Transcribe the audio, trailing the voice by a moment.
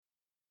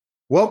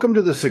Welcome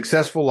to the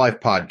Successful Life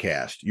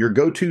Podcast, your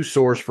go-to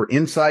source for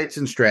insights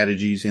and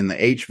strategies in the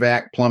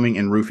HVAC, plumbing,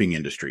 and roofing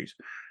industries.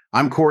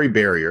 I'm Corey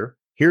Barrier,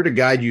 here to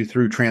guide you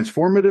through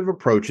transformative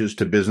approaches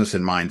to business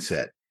and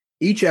mindset.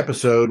 Each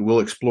episode will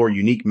explore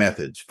unique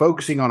methods,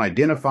 focusing on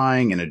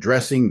identifying and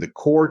addressing the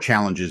core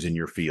challenges in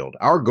your field.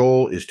 Our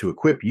goal is to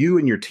equip you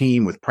and your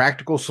team with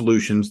practical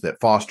solutions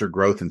that foster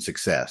growth and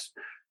success.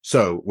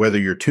 So, whether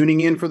you're tuning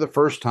in for the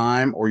first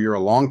time or you're a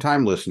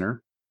longtime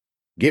listener,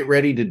 get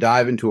ready to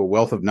dive into a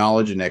wealth of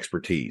knowledge and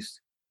expertise.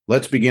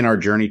 Let's begin our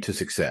journey to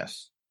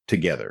success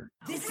together.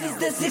 This is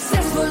the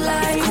Successful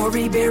Life.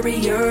 Corey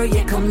Barrier,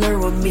 yeah, come learn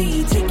with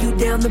me. Take you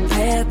down the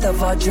path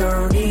of our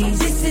journeys.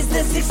 This is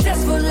the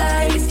Successful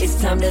Life.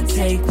 It's time to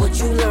take what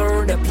you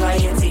learned, apply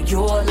it to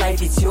your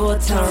life. It's your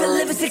turn to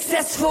live a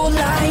successful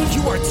life.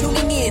 You are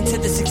tuning in to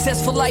the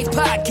Successful Life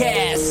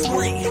Podcast.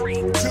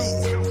 3,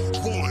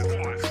 2,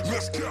 1,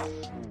 let's go.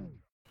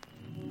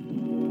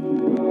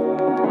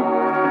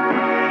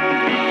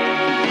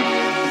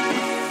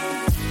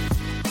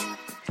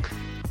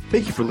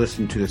 Thank you for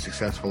listening to the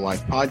Successful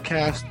Life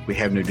Podcast. We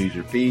have no dues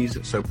or fees,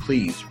 so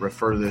please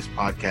refer this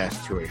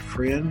podcast to a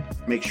friend.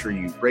 Make sure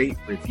you rate,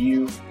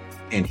 review,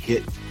 and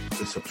hit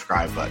the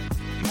subscribe button.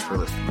 Thanks for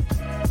listening.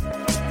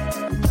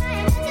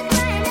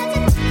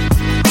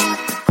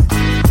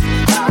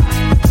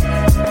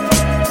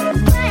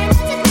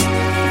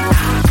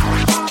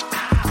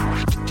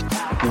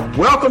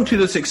 Welcome to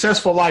the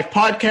Successful Life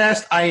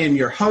Podcast. I am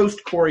your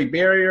host, Corey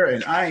Barrier,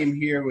 and I am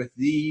here with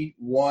the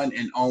one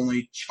and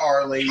only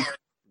Charlie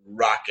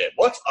Rocket.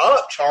 What's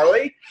up,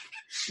 Charlie?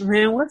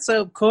 Man, what's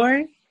up,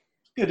 Corey?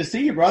 Good to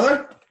see you,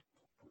 brother.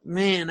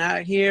 Man,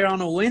 out here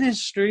on a winning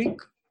streak.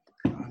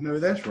 I know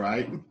that's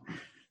right.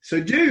 So,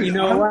 dude, You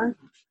know why?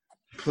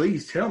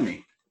 Please tell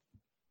me.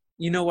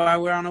 You know why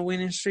we're on a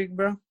winning streak,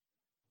 bro?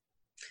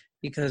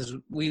 Because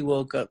we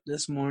woke up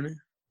this morning.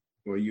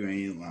 Well, you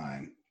ain't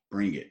lying.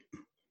 Bring it.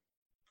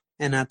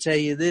 And I'll tell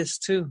you this,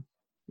 too,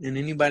 and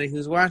anybody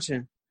who's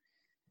watching,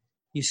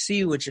 you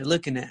see what you're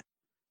looking at.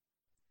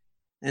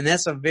 And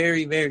that's a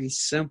very, very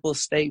simple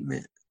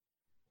statement.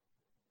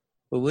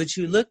 But what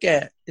you look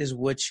at is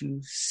what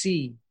you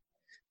see.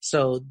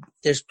 So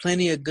there's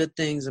plenty of good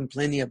things and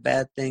plenty of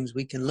bad things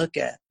we can look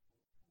at.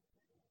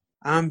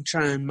 I'm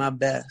trying my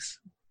best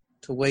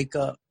to wake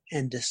up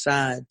and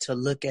decide to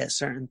look at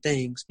certain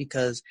things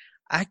because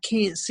I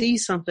can't see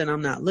something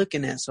I'm not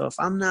looking at. So if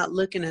I'm not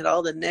looking at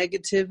all the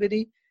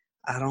negativity,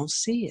 I don't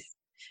see it.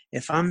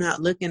 If I'm not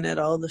looking at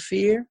all the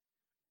fear,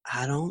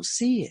 I don't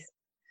see it.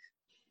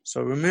 So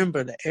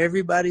remember that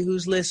everybody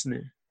who's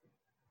listening,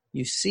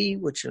 you see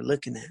what you're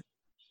looking at.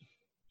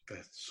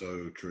 That's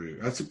so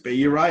true.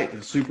 You're right.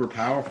 It's super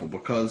powerful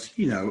because,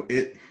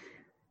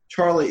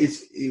 Charlie,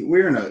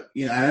 we're in a,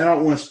 and I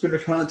don't want to spend a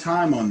ton of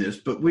time on this,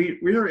 but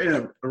we're in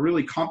a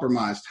really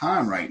compromised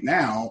time right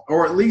now,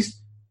 or at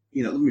least,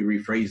 let me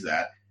rephrase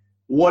that.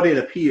 What it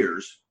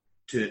appears,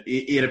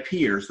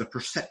 the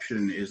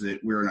perception is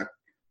that we're in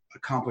a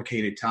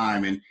complicated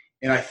time. And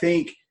I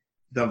think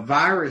the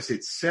virus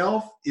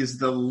itself is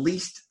the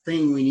least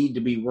thing we need to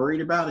be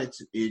worried about.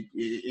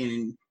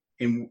 And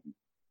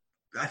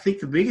I think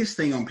the biggest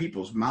thing on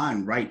people's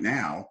mind right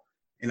now,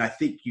 and I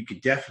think you could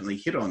definitely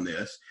hit on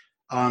this,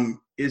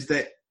 is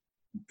that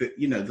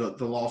the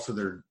loss of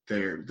their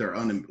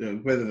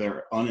whether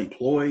they're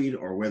unemployed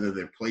or whether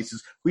their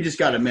places. We just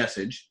got a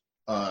message,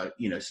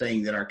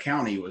 saying that our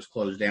county was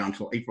closed down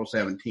until April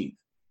 17th.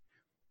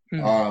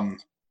 Mm-hmm.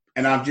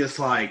 And I'm just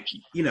like,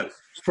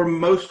 for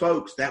most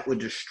folks, that would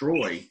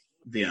destroy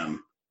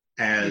them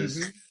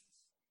as,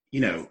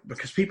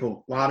 because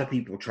a lot of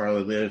people,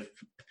 Charlie, live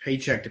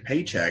paycheck to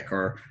paycheck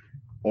or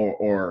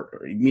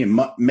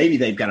maybe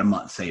they've got a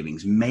month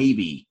savings,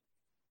 maybe.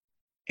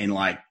 And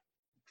like,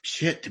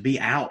 shit, to be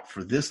out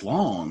for this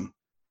long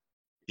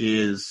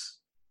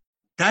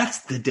that's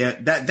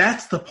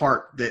the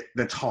part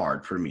that's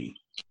hard for me.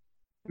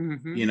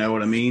 Mm-hmm. You know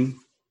what I mean?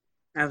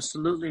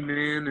 Absolutely,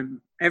 man.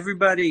 And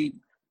everybody's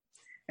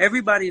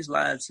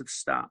lives have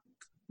stopped.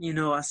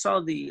 I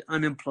saw the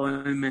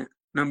unemployment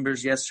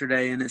numbers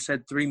yesterday and it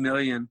said 3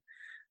 million.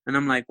 And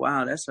I'm like,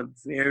 wow, that's a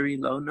very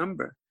low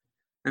number.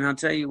 And I'll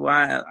tell you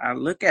why I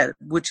look at it,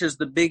 which is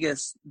the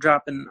biggest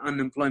drop in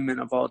unemployment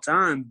of all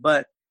time.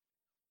 But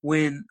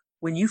when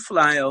you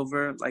fly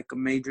over like a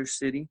major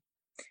city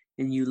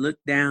and you look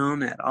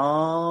down at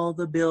all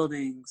the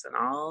buildings and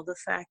all the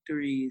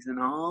factories and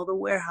all the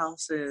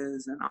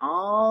warehouses and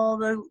all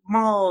the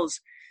malls,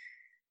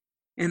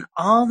 and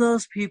all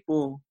those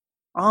people,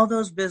 all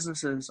those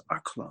businesses are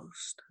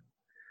closed.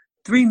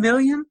 3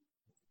 million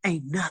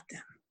ain't nothing.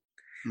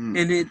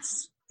 And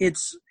it's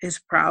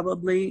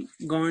probably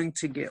going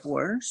to get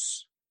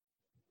worse.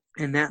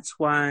 And that's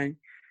why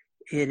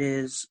it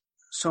is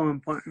so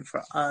important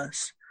for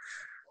us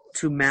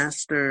to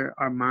master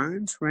our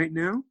minds right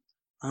now.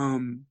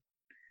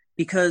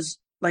 Because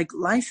like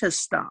life has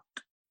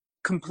stopped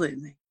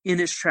completely in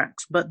its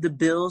tracks, but the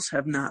bills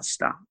have not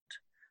stopped.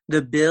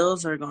 The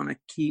bills are going to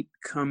keep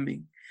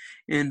coming.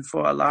 And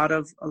for a lot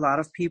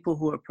of people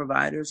who are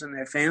providers in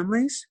their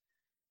families,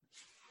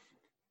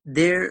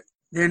 they're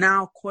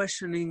now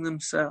questioning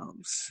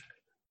themselves.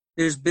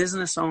 There's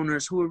business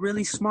owners who are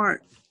really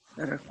smart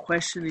that are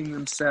questioning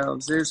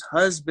themselves. There's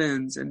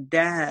husbands and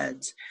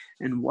dads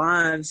and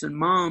wives and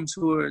moms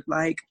who are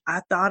like,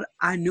 I thought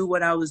I knew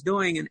what I was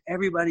doing, and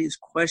everybody is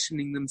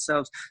questioning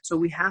themselves. So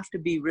we have to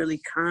be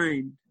really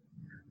kind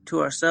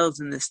to ourselves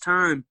in this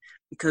time,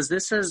 because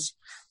this is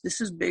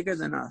bigger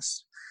than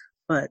us.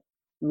 But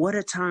what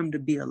a time to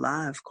be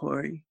alive,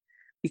 Corey,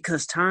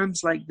 because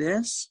times like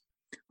this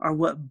are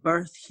what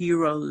birth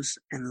heroes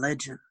and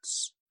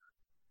legends.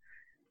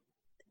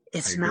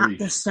 It's not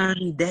the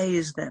sunny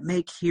days that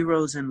make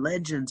heroes and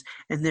legends.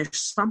 And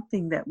there's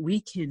something that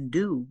we can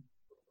do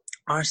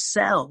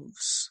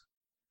ourselves.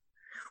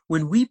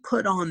 When we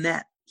put on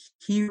that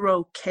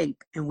hero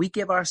cape and we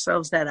give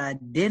ourselves that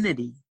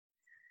identity,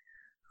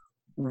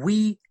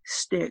 we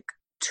stick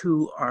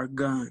to our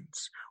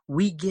guns.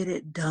 We get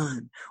it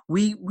done.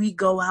 We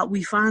go out,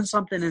 we find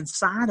something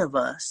inside of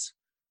us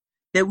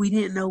that we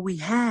didn't know we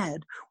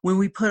had when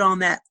we put on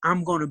that,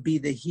 I'm going to be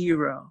the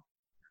hero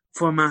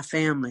for my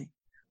family,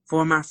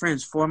 for my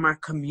friends, for my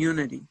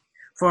community,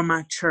 for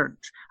my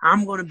church.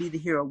 I'm going to be the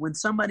hero. When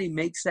somebody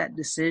makes that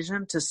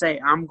decision to say,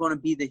 I'm going to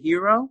be the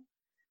hero,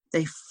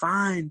 they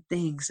find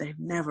things they've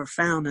never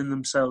found in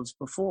themselves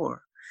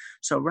before.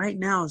 So right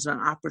now is an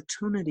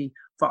opportunity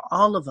for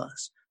all of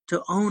us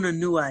to own a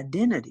new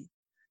identity.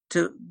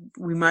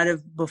 We might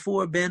have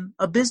before been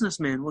a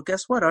businessman. Well,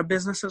 guess what? Our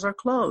businesses are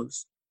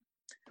closed.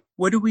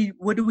 What do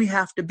we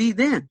have to be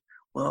then?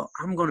 Well,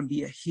 I'm going to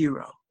be a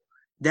hero.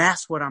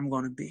 That's what I'm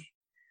going to be.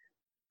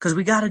 Because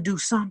we got to do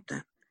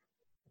something.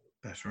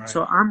 That's right.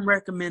 So I'm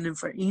recommending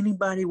for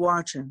anybody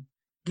watching,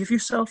 give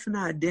yourself an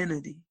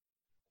identity.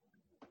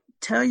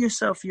 Tell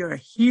yourself you're a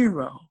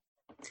hero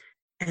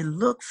and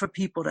look for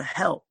people to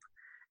help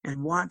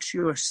and watch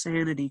your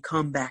sanity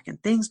come back.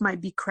 And things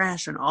might be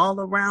crashing all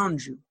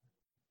around you.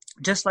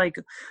 Just like,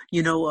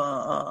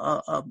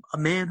 a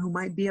man who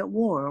might be at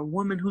war, or a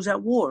woman who's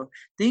at war.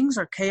 Things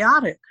are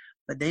chaotic,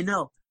 but they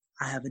know,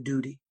 I have a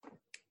duty.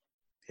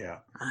 Yeah.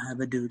 I have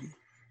a duty.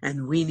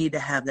 And we need to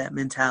have that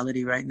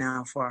mentality right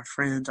now for our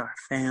friends, our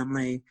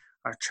family,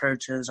 our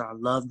churches, our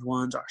loved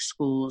ones, our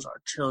schools,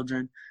 our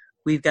children.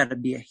 We've got to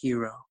be a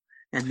hero.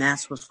 And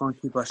that's what's going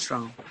to keep us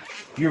strong.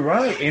 You're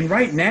right. And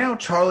right now,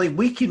 Charlie,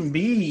 we can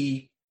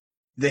be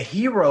the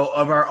hero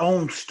of our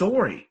own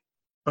story,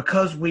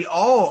 because we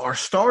all are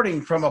starting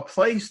from a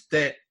place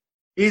that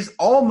is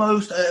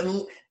almost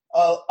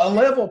a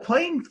level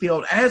playing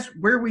field as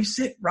where we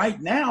sit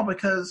right now,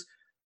 because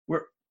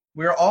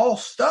we're all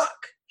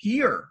stuck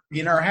here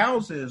in our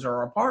houses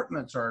or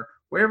apartments or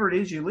wherever it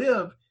is you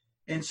live.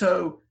 And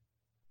so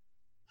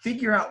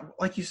figure out,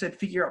 like you said,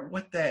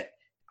 what that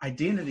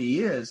identity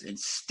is and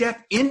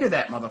step into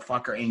that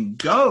motherfucker and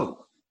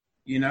go,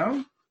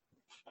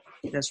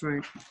 That's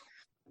right.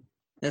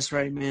 That's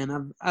right,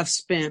 man. I've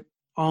spent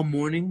all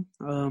morning,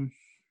 I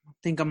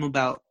think I'm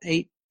about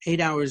eight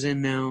hours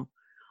in now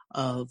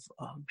of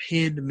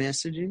hand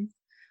messaging,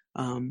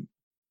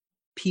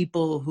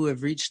 people who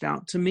have reached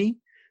out to me,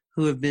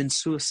 who have been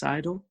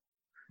suicidal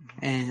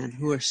and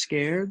who are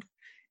scared.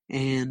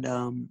 And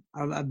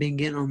I've been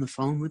getting on the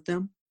phone with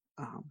them.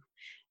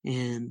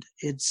 And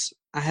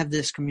I have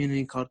this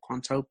community called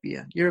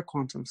Quantopia. You're a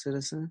Quantum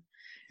citizen.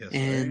 Yes,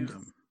 and I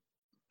am.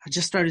 I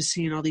just started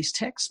seeing all these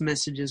text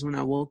messages when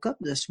I woke up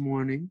this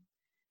morning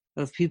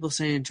of people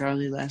saying,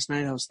 Charlie, last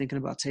night I was thinking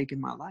about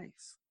taking my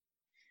life.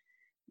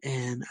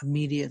 And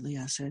immediately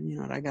I said,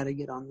 I got to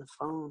get on the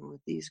phone with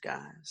these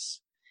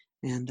guys.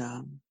 And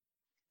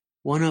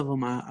one of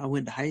them I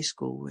went to high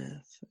school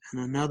with,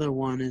 and another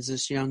one is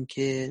this young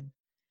kid.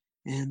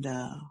 And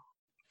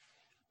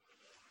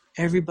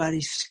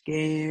everybody's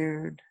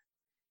scared.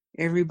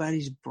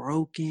 Everybody's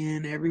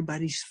broken.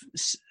 Everybody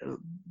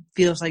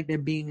feels like they're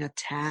being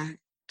attacked.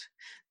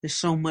 There's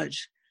so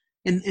much.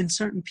 And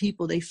certain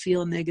people, they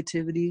feel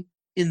negativity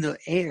in the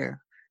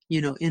air,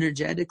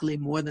 energetically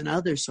more than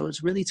others. So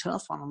it's really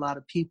tough on a lot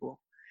of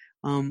people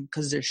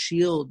because their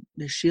shield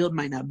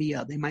might not be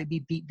up. They might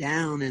be beat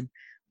down. And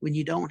when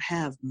you don't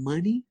have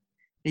money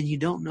and you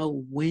don't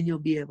know when you'll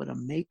be able to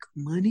make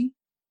money,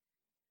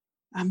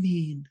 I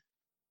mean,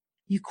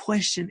 you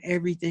question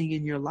everything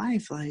in your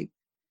life.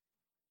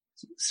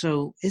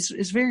 So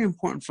it's very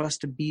important for us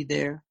to be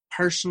there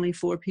personally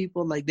for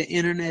people. Like, the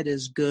internet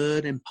is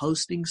good and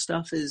posting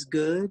stuff is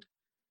good,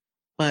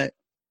 but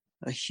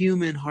a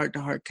human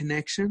heart-to-heart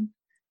connection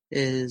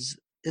is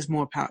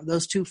more powerful.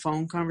 Those 2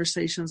 phone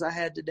conversations I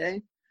had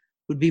today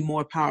would be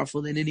more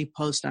powerful than any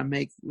post I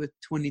make with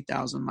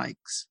 20,000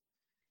 likes.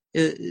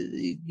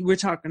 We're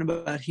talking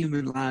about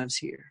human lives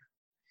here.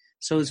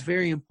 So it's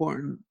very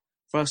important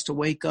for us to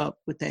wake up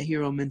with that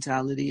hero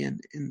mentality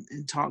and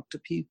talk to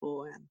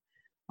people and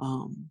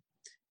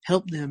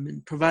help them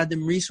and provide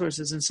them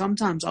resources. And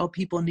sometimes all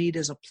people need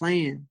is a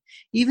plan.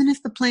 Even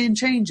if the plan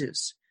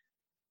changes,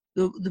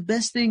 the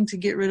best thing to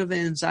get rid of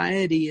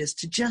anxiety is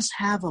to just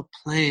have a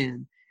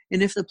plan.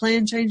 And if the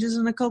plan changes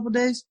in a couple of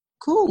days,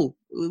 cool,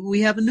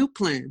 we have a new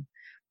plan.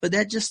 But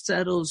that just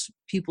settles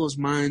people's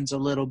minds a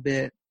little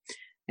bit.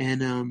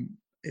 And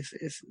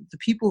if the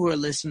people who are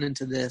listening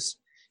to this,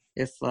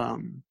 if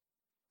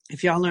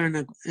y'all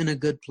are in a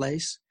good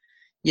place,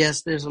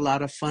 yes, there's a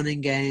lot of fun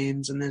and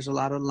games, and there's a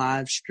lot of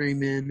live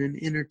streaming and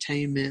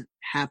entertainment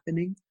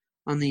happening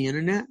on the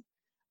internet.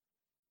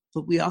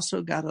 But we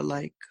also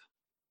gotta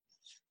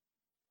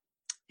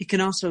it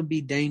can also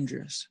be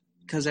dangerous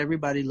because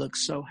everybody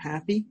looks so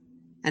happy,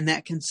 and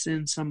that can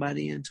send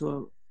somebody into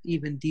a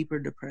even deeper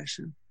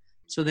depression.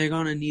 So they're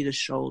going to need a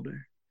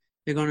shoulder.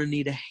 They're going to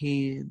need a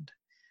hand.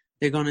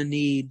 They're going to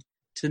need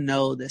to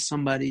know that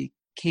somebody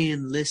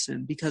can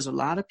listen, because a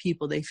lot of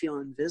people, they feel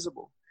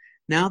invisible.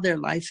 Now their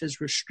life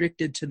is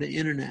restricted to the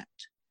internet.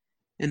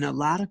 And a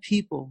lot of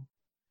people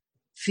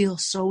feel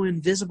so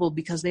invisible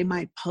because they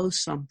might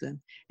post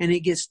something and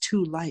it gets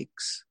 2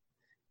 likes.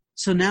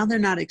 So now they're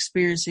not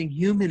experiencing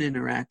human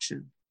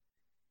interaction.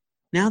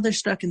 Now they're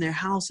stuck in their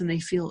house and they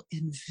feel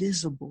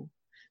invisible.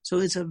 So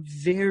it's a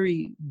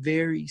very,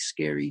 very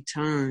scary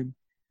time,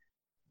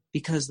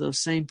 because those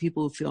same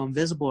people who feel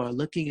invisible are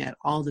looking at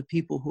all the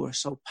people who are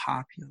so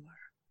popular,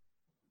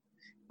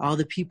 all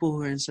the people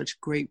who are in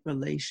such great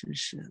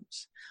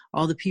relationships,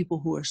 all the people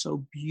who are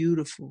so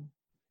beautiful.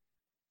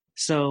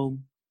 So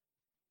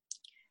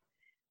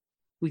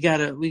we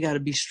gotta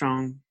be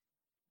strong.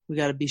 We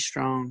gotta be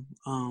strong.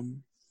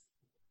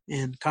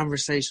 And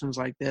conversations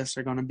like this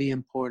are going to be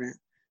important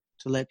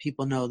to let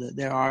people know that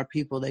there are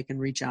people they can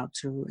reach out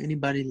to.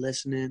 Anybody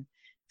listening,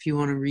 if you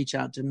want to reach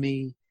out to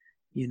me,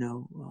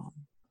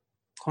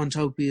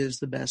 Quantopia is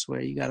the best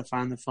way. You got to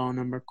find the phone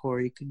number.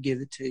 Corey could give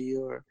it to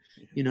you, or,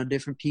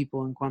 different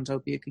people in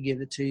Quantopia could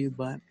give it to you,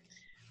 but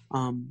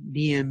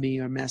DM me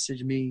or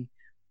message me.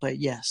 But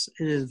yes,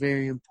 it is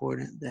very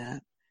important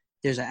that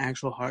there's an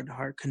actual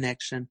heart-to-heart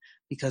connection,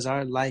 because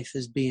our life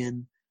is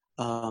being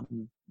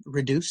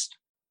reduced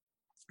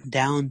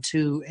down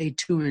to a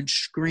 2-inch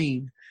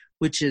screen,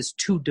 which is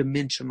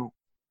 2-dimensional.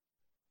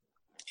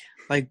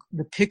 Like,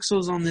 the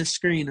pixels on this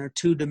screen are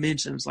 2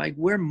 dimensions. Like,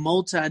 we're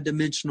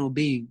multi-dimensional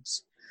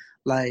beings.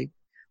 Like,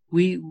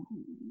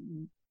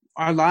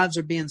 our lives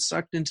are being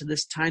sucked into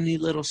this tiny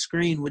little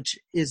screen, which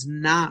is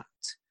not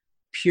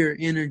pure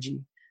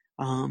energy.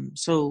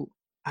 So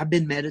I've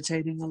been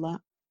meditating a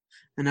lot,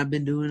 and I've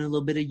been doing a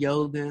little bit of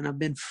yoga, and I've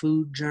been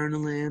food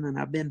journaling, and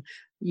I've been,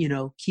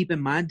 keeping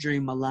my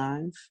dream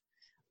alive,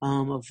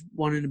 of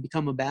wanting to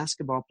become a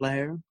basketball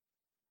player.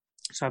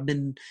 So I've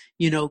been,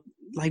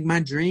 my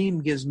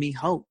dream gives me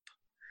hope,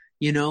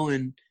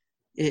 and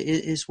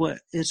it's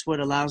what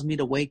allows me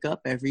to wake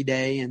up every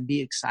day and be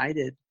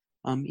excited,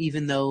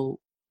 even though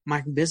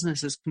my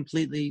business is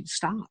completely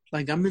stopped.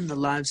 Like, I'm in the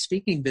live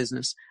speaking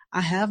business.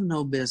 I have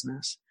no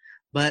business.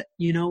 But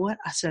you know what?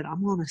 I said,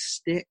 I'm going to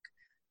stick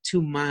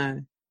to my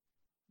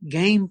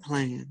game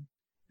plan,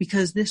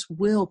 because this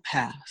will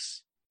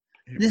pass.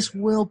 This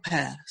will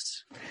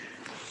pass.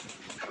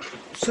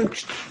 So,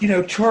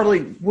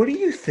 Charlie, what do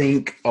you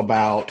think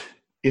about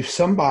if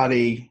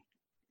somebody,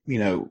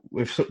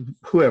 if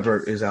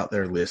whoever is out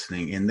there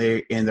listening and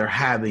they're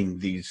having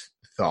these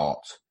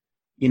thoughts?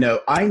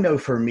 I know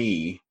for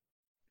me,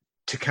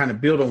 to kind of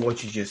build on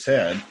what you just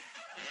said,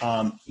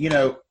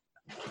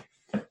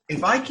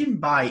 if I can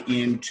buy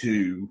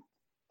into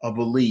a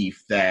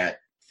belief that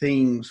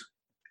things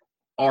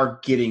are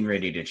getting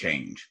ready to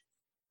change,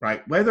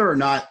 right? Whether or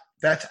not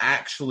that's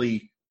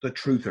actually the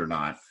truth or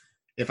not,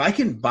 if I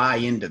can buy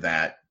into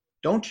that,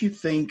 don't you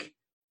think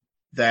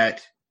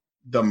that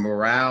the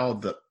morale,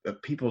 the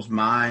people's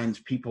minds,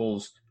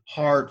 people's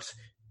hearts,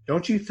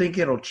 don't you think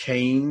it'll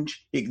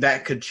change?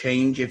 That could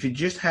change if you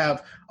just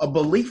have a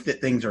belief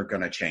that things are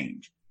going to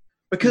change.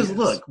 Because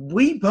Look,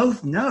 we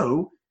both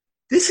know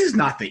this is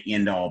not the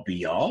end all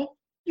be all.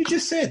 You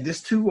just said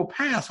this too will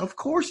pass. Of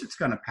course it's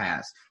going to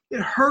pass. It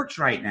hurts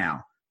right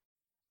now.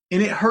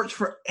 And it hurts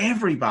for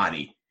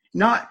everybody.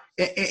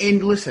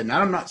 And listen,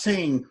 I'm not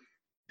saying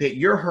that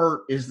your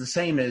hurt is the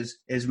same as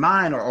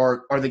mine,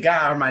 or the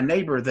guy or my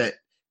neighbor that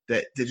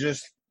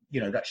just,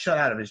 got shut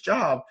out of his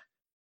job.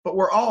 But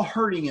we're all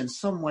hurting in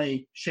some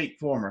way, shape,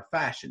 form, or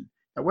fashion.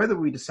 Now, whether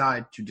we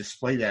decide to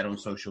display that on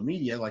social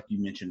media, like you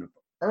mentioned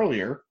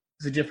earlier,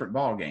 is a different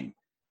ballgame.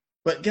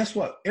 But guess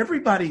what?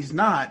 Everybody's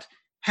not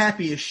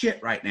happy as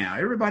shit right now.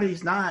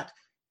 Everybody's not,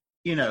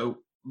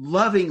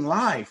 loving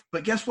life.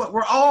 But guess what?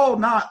 We're all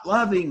not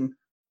loving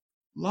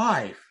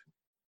life.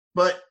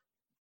 But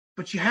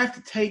you have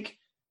to take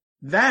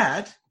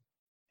that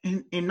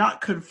and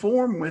not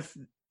conform with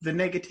the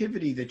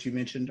negativity that you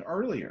mentioned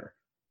earlier.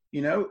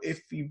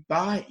 If you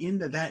buy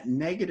into that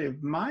negative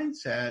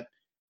mindset,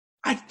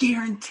 I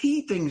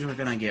guarantee things are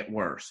going to get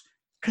worse,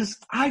 because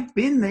I've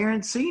been there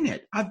and seen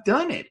it. I've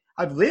done it.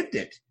 I've lived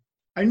it.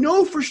 I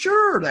know for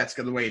sure that's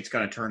the way it's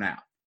going to turn out.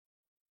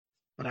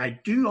 But I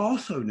do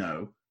also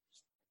know,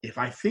 if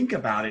I think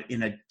about it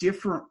in a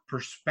different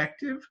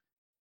perspective,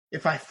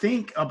 if I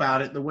think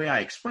about it the way I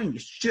explained,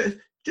 it's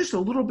just a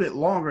little bit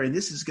longer, and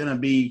this is going to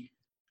be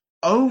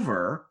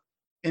over,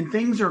 and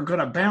things are going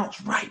to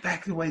bounce right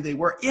back the way they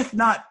were, if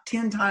not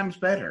 10 times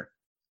better.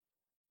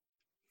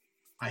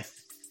 I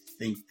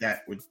think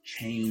that would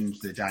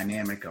change the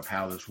dynamic of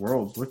how this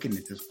world's looking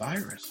at this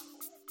virus.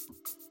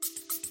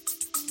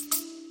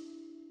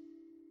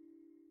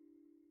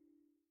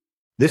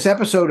 This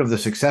episode of the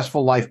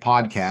Successful Life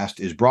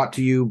podcast is brought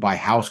to you by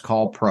House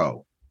Call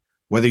Pro.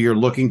 Whether you're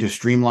looking to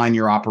streamline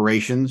your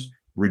operations,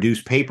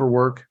 reduce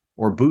paperwork,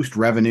 or boost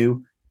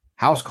revenue,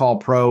 House Call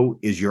Pro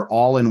is your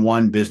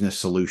all-in-one business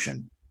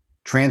solution.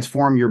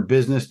 Transform your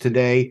business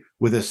today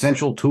with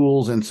essential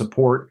tools and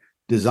support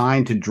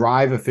designed to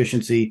drive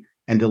efficiency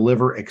and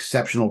deliver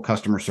exceptional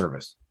customer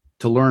service.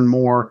 To learn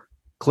more,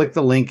 click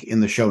the link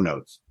in the show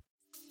notes.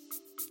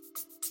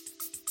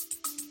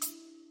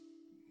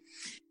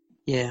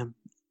 Yeah,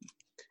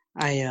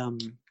 I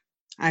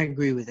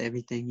agree with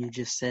everything you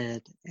just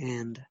said.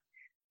 And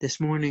this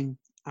morning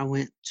I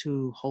went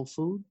to Whole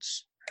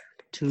Foods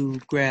to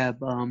grab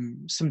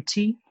some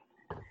tea.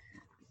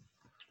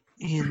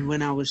 And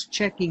when I was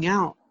checking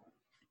out,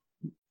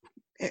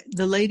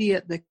 the lady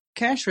at the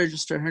cash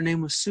register, her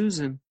name was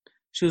Susan.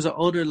 She was an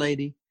older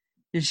lady.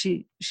 And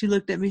she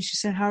looked at me. She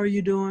said, "How are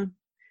you doing?"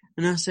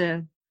 And I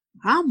said,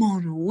 "I'm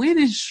on a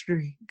winning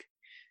streak."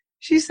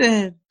 She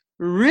said,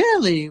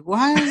 "Really?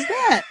 Why is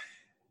that?"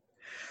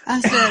 I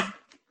said,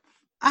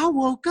 "I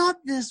woke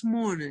up this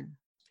morning."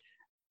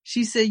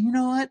 She said, "You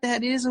know what?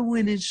 That is a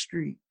winning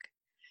streak."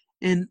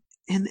 And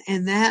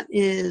that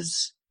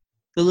is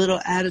the little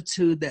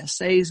attitude that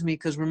saves me.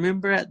 Because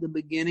remember at the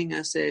beginning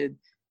I said,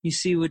 you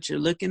see what you're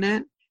looking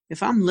at?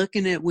 If I'm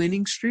looking at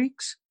winning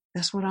streaks,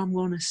 that's what I'm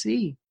going to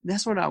see.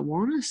 That's what I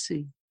want to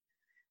see.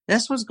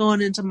 That's what's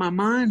going into my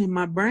mind and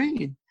my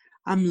brain.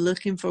 I'm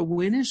looking for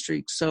winning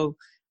streaks. So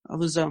I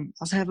was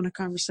having a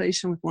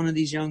conversation with one of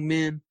these young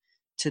men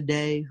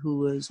today who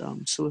was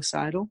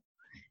suicidal,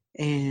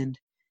 and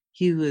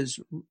I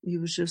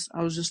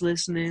was just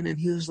listening, and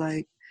he was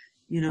like,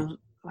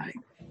 like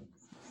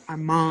my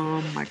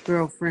mom, my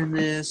girlfriend,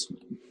 this,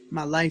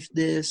 my life,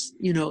 this,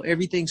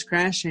 everything's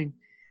crashing.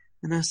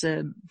 And I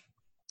said,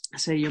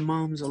 your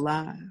mom's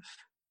alive.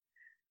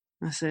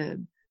 I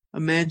said,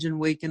 imagine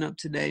waking up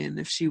today and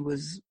if she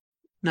was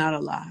not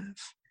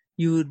alive,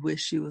 you would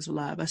wish she was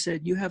alive. I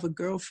said, you have a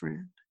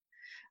girlfriend.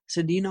 I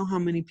said, do you know how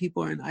many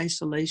people are in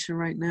isolation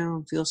right now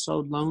and feel so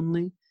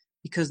lonely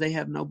because they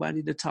have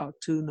nobody to talk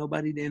to,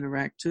 nobody to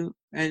interact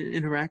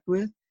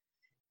with?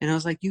 And I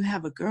was like, you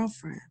have a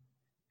girlfriend.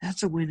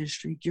 That's a winning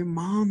streak. Your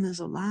mom is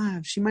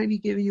alive. She might be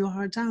giving you a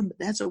hard time, but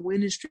that's a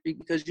winning streak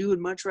because you would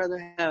much rather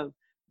have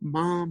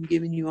mom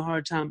giving you a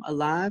hard time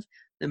alive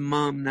than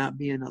mom not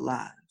being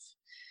alive.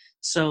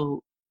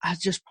 So I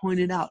just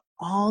pointed out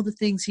all the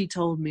things he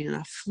told me, and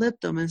I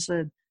flipped them and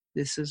said,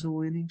 this is a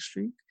winning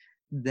streak.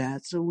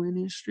 That's a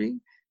winning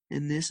streak.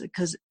 And this,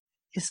 because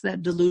it's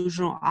that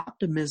delusional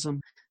optimism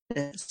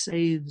that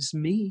saves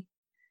me.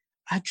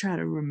 I try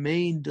to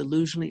remain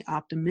delusionally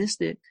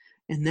optimistic,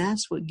 and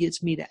that's what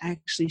gets me to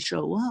actually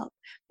show up.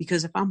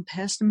 Because if I'm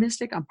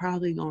pessimistic, I'm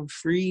probably going to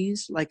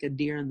freeze like a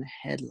deer in the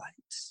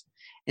headlights,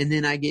 and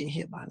then I get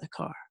hit by the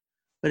car.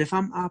 But if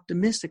I'm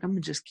optimistic, I'm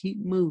going to just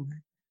keep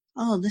moving.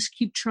 Oh, let's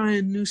keep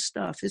trying new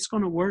stuff. It's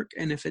going to work.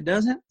 And if it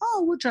doesn't,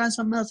 we'll try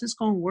something else. It's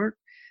going to work.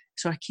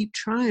 So I keep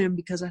trying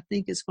because I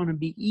think it's going to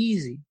be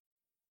easy.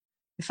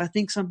 If I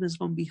think something's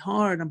going to be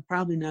hard, I'm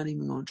probably not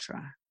even going to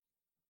try.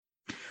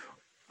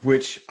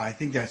 Which I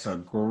think that's a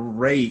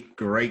great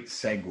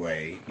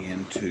segue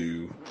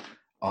into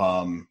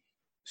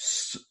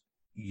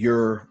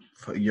your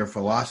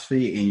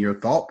philosophy and your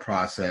thought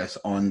process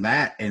on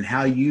that and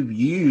how you've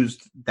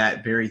used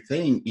that very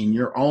thing in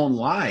your own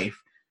life.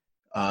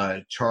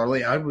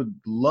 Charlie, I would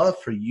love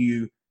for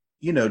you,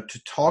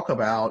 to talk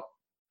about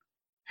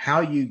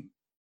how you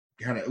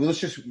let's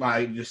just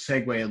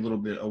segue a little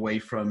bit away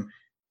from,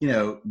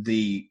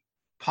 the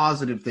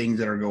positive things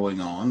that are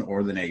going on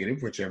or the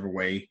negative, whichever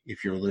way,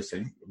 if you're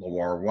listening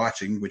or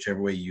watching,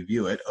 whichever way you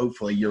view it.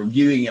 Hopefully you're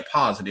viewing it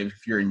positive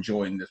if you're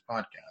enjoying this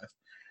podcast.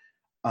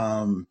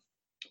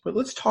 But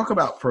let's talk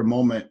about for a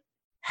moment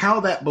how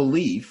that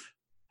belief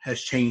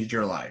has changed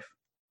your life.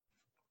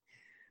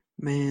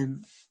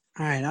 Man,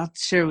 all right, I'll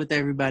share with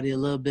everybody a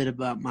little bit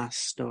about my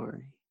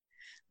story.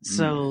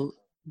 So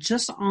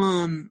just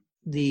on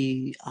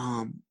the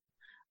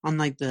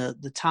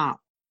top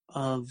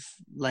of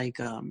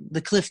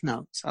the Cliff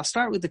Notes. I'll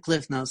start with the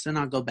Cliff Notes, then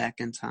I'll go back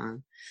in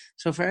time.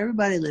 So for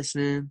everybody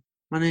listening,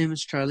 my name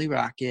is Charlie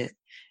Rocket,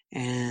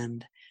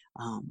 and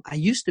I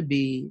used to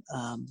be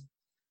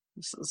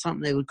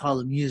something they would call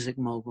a music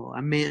mogul.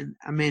 I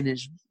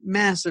managed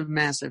massive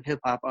hip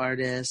hop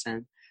artists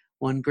and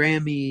won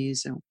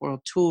Grammys and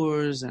world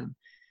tours, and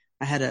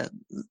I had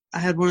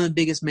one of the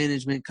biggest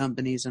management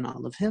companies in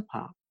all of hip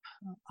hop.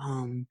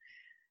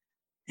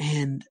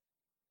 And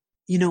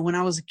when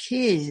I was a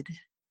kid,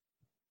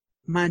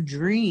 my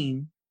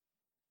dream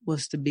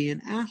was to be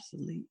an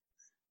athlete.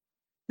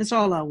 That's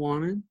all I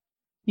wanted.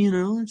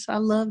 I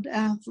loved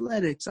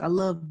athletics. I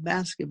loved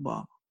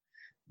basketball,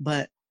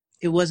 but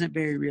it wasn't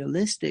very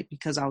realistic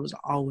because I was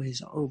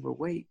always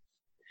overweight.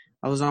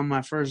 I was on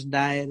my first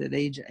diet at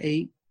age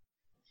 8.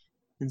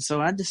 And so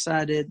I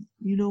decided,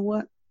 you know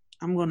what?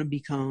 I'm going to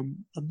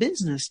become a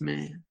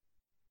businessman.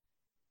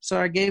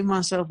 So I gave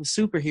myself a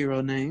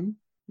superhero name,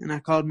 and I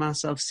called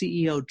myself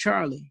CEO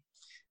Charlie.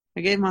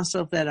 I gave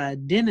myself that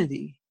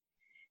identity.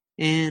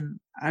 and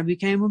I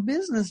became a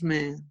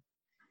businessman.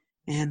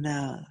 And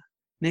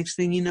next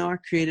thing you know, I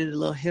created a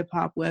little hip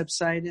hop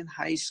website in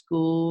high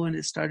school, and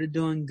it started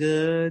doing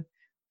good.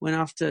 Went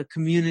off to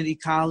community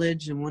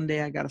college, and one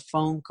day I got a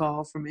phone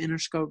call from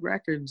Interscope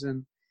Records,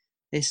 and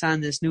they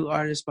signed this new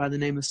artist by the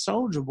name of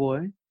Soulja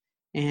Boy,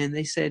 and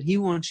they said he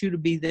wants you to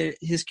be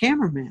his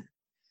cameraman.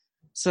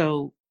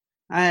 So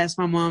I asked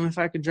my mom if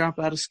I could drop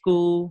out of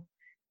school,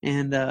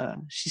 and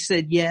she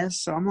said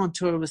yes. So I'm on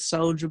tour with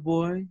Soulja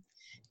Boy.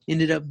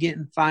 Ended up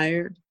getting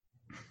fired,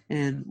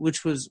 and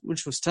which was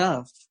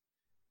tough,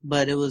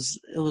 but it was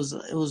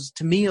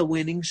to me a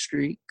winning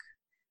streak,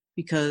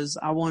 because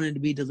I wanted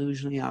to be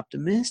delusionally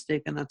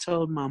optimistic. And I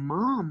told my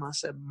mom, I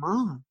said,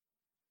 Mom,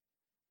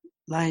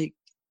 like,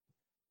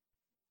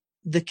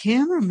 the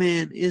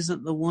cameraman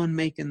isn't the one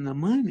making the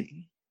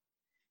money.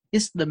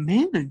 It's the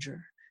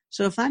manager.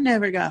 So if I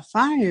never got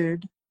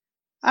fired,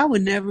 I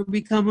would never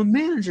become a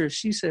manager.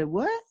 She said,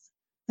 what?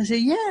 I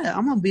said, yeah,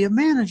 I'm going to be a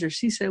manager.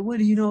 She said, what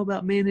do you know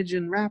about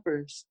managing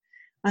rappers?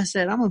 I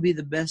said, I'm going to be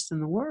the best in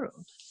the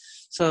world.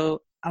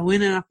 So I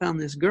went and I found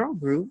this girl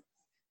group,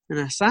 and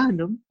I signed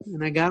them,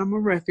 and I got them a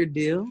record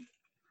deal.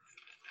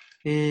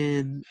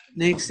 And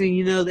next thing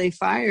you know, they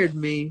fired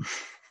me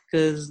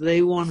because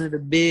they wanted a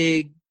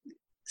big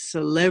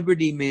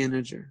celebrity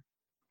manager.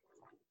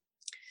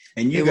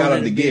 And you got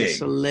them the gig.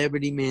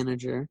 Celebrity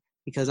manager,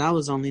 because I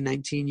was only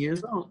 19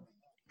 years old.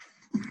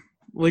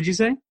 What'd you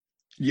say?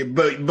 Yeah,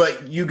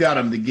 but you got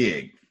them the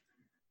gig.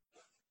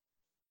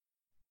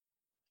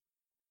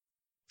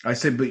 I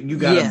said, but you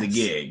got them the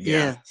gig.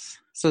 Yeah. Yes.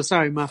 So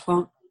sorry, my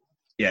phone.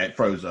 Yeah, it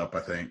froze up,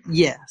 I think.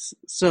 Yes.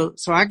 So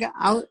I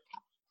got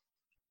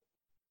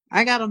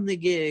them the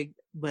gig,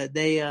 but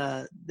they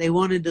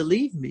wanted to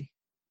leave me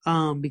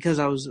because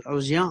I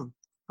was young.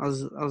 I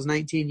was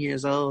 19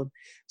 years old.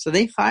 So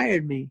they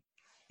fired me,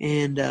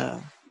 and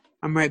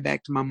I'm right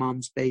back to my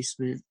mom's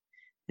basement,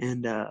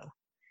 and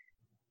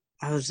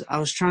I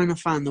was trying to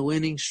find the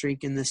winning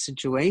streak in this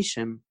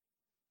situation,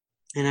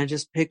 and I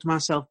just picked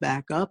myself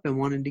back up and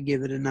wanted to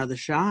give it another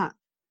shot.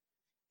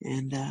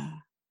 And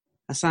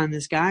I signed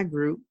this guy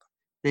group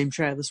named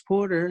Travis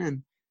Porter,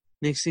 and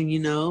next thing you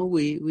know,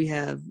 we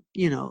have,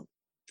 a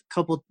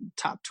couple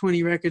top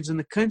 20 records in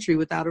the country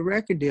without a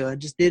record deal. I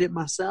just did it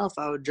myself.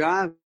 I would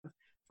drive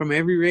from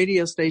every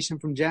radio station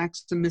from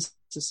Jackson,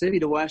 Mississippi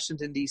to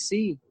Washington,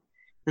 D.C.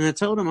 And I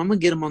told him, I'm going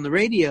to get them on the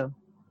radio.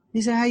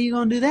 He said, how you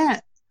going to do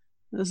that?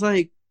 I was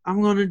like,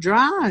 I'm going to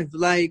drive.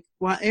 Like,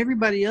 while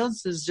everybody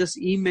else is just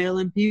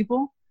emailing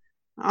people,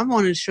 I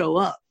want to show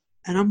up.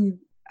 And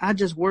I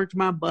just worked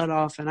my butt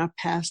off, and I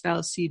passed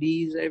out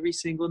CDs every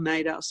single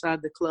night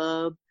outside the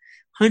club,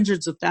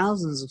 hundreds of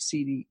thousands of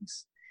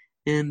CDs.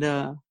 And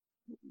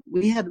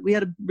we had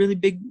a really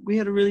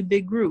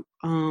big group,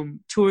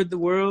 toured the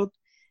world.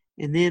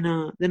 And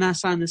then I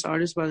signed this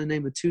artist by the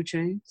name of 2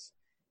 Chainz,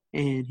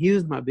 and he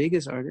was my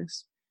biggest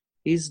artist.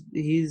 He's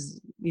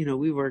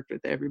we worked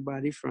with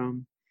everybody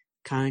from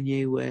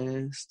Kanye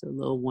West to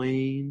Lil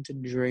Wayne to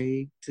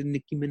Drake to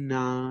Nicki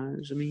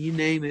Minaj. I mean, you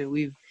name it,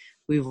 we've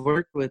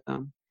worked with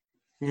them.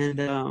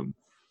 And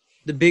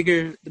the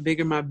bigger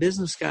my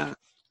business got,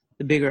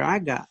 the bigger I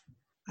got.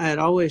 I had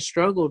always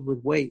struggled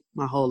with weight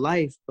my whole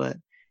life, but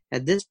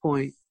at this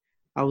point,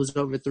 I was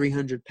over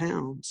 300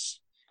 pounds.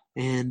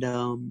 And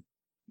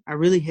I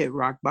really hit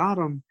rock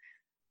bottom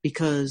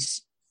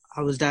because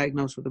I was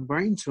diagnosed with a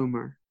brain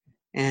tumor,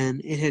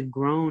 and it had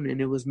grown,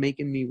 and it was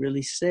making me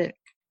really sick,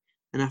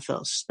 and I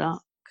felt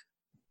stuck,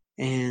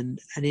 and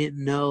I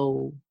didn't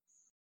know.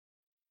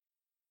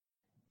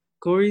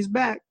 Corey's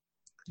back.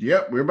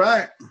 Yep, we're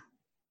back.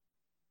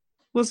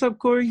 What's up,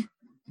 Corey?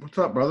 What's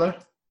up, brother?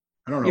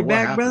 I don't know. You're what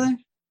back, happened. brother?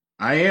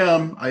 I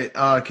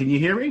am. Can you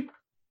hear me?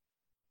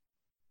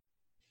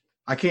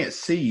 I can't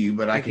see you,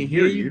 but I can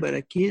hear you. But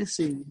I can't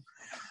see you.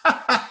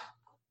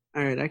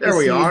 All right, I can there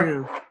we see are.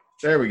 you now.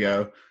 There we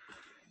go.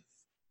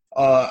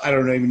 I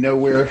don't even know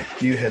where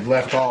you had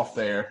left off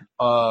there.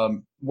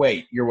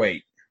 Wait.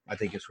 I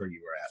think it's where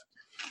you were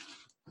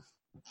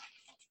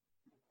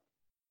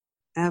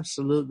at.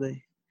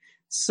 Absolutely.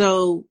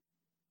 So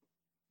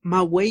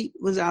my weight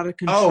was out of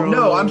control. Oh,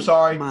 no, I'm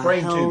sorry. My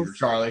Brain health, tumor,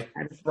 Charlie.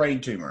 Brain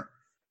tumor.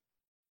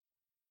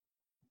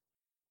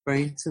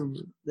 Brain tumor.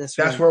 That's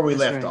where we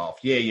left off.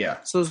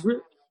 Yeah. So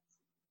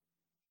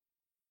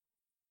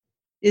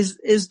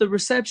is the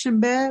reception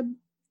bad?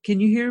 Can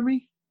you hear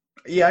me?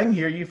 Yeah, I can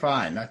hear you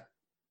fine.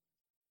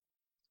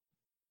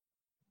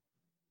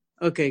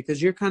 Okay,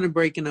 because you're kind of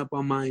breaking up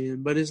on my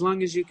end, but as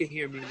long as you can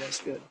hear me,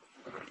 that's good.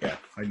 Yeah,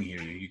 I can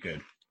hear you. You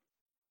good?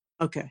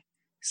 Okay,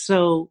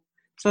 so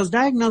I was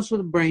diagnosed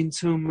with a brain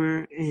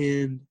tumor,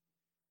 and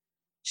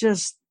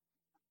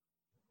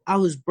I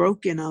was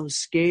broken. I was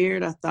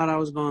scared. I thought I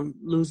was going to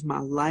lose my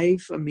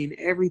life. I mean,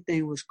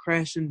 everything was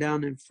crashing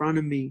down in front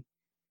of me,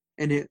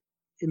 and it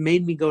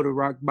made me go to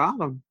rock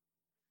bottom.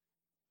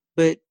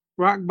 But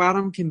rock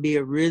bottom can be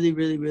a really,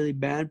 really, really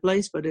bad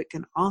place, but it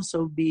can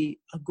also be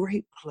a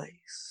great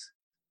place.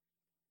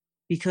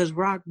 Because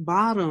rock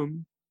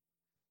bottom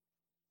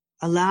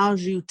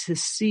allows you to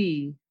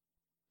see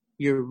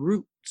your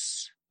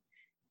roots.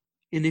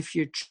 And if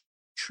your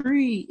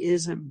tree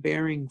isn't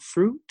bearing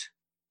fruit,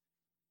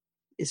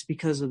 it's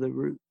because of the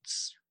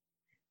roots.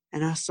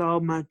 And I saw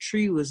my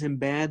tree was in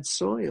bad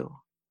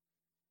soil.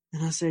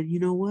 And I said, you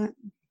know what?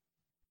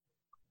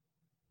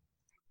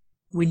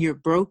 When you're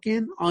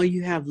broken, all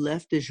you have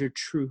left is your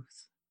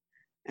truth.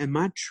 And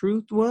my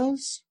truth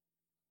was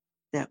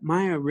that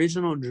my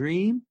original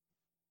dream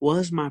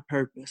was my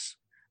purpose.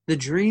 The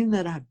dream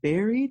that I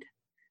buried,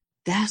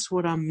 that's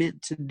what I'm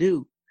meant to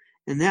do.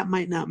 And that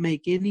might not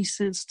make any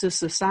sense to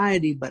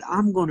society, but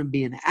I'm going to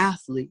be an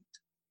athlete.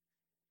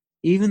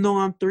 Even though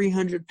I'm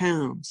 300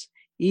 pounds,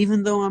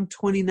 even though I'm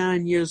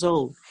 29 years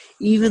old,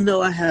 even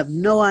though I have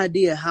no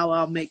idea how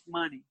I'll make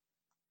money,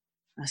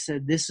 I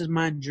said, this is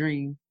my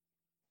dream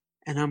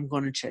and I'm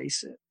going to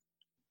chase it.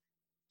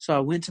 So I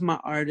went to my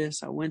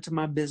artists, I went to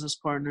my business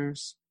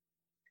partners,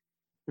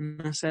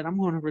 and I said, I'm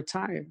going to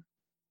retire.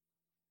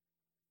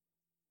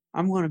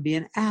 I'm going to be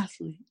an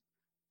athlete.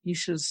 You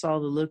should have saw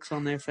the looks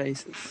on their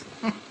faces.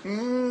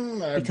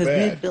 Because we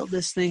had built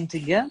this thing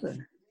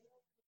together.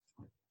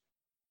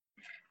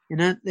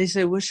 And they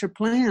said, what's your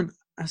plan?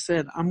 I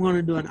said, I'm going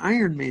to do an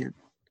Ironman.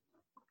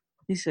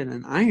 He said,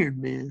 an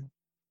Ironman?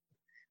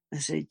 I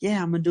said,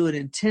 yeah, I'm going to do it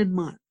in 10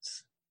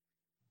 months.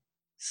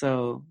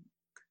 So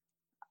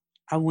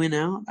I went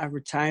out, I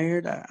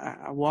retired,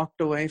 I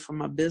walked away from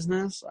my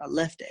business, I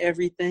left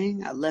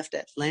everything, I left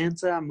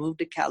Atlanta, I moved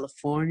to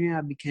California,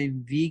 I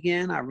became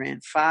vegan, I ran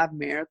 5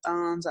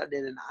 marathons, I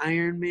did an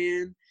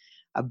Ironman,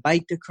 I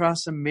biked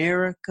across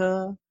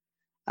America,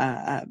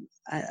 I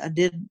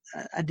did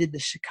the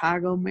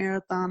Chicago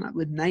Marathon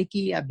with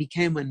Nike, I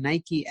became a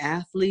Nike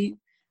athlete,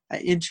 I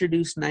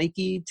introduced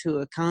Nike to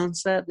a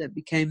concept that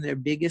became their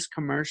biggest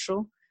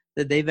commercial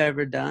that they've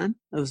ever done.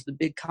 It was the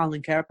big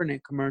Colin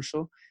Kaepernick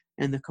commercial.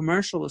 And the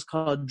commercial was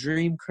called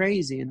Dream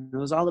Crazy, and it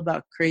was all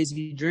about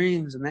crazy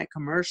dreams. And that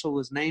commercial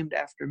was named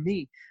after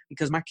me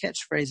because my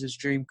catchphrase is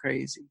Dream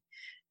Crazy.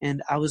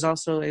 And I was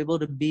also able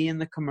to be in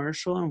the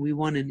commercial, and we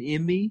won an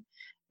Emmy.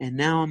 And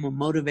now I'm a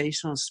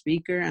motivational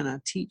speaker, and I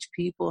teach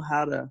people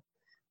how to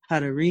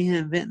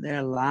reinvent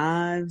their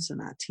lives,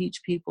 and I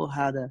teach people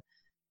how to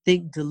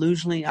think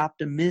delusionally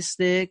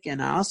optimistic,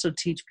 and I also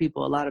teach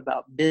people a lot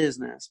about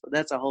business. But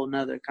that's a whole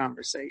nother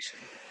conversation.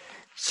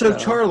 So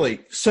Charlie,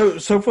 so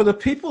for the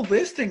people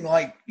listening,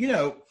 like,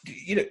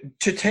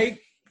 to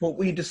take what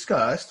we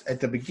discussed at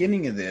the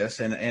beginning of this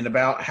and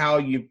about how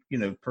you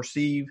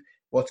perceive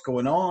what's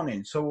going on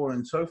and so on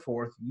and so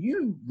forth,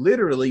 you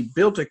literally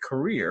built a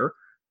career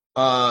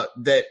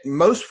that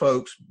most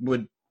folks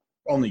would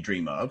only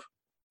dream of,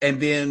 and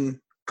then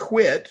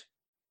quit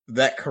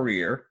that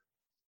career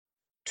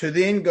to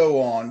then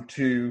go on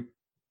to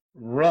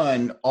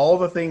run all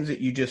the things that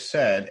you just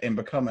said and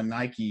become a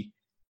Nike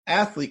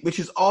athlete, which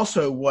is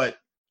also what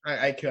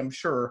I'm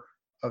sure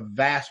a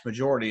vast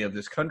majority of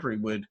this country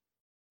would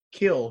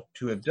kill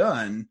to have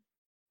done.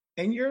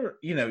 And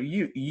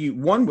you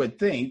one would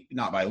think,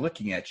 not by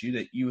looking at you,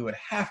 that you would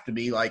have to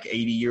be like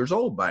 80 years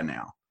old by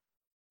now.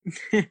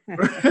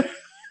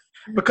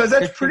 Because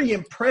that's pretty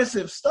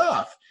impressive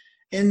stuff.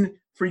 And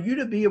for you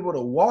to be able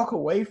to walk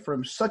away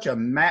from such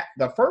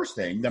the first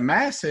thing, the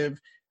massive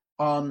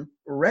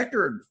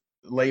record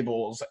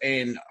labels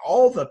and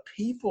all the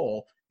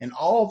people and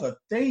all the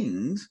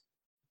things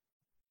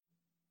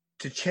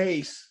to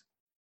chase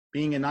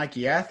being a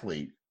Nike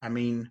athlete. I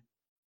mean,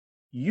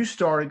 you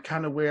started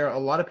kind of where a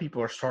lot of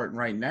people are starting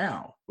right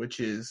now,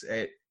 which is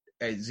at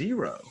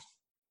zero.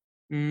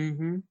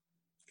 Mm-hmm.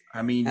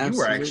 I mean, Absolutely. You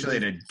were actually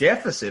at a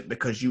deficit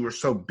because you were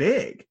so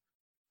big.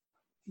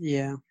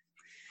 Yeah.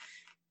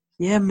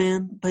 Yeah,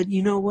 man. But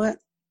you know what?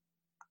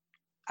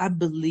 I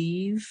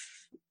believe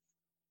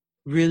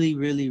really,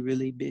 really,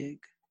 really big.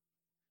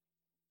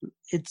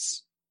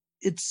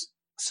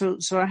 So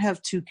I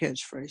have 2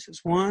 catchphrases.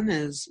 One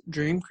is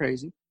dream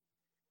crazy,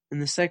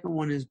 and the second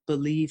one is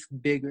believe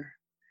bigger.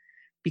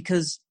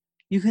 Because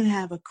you can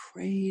have a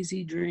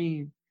crazy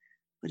dream,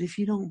 but if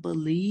you don't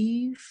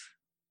believe,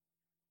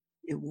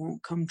 it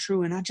won't come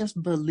true. And I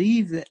just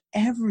believe that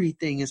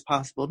everything is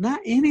possible.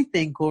 Not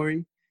anything,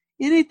 Corey.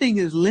 Anything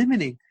is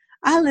limiting.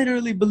 I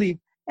literally believe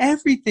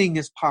everything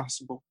is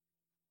possible.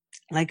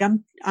 Like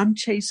I'm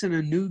chasing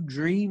a new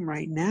dream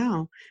right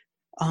now.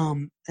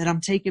 That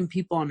I'm taking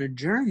people on a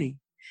journey.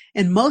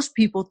 And most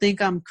people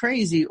think I'm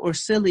crazy or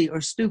silly or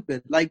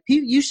stupid. Like,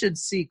 you should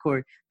see,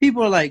 Corey.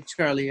 People are like,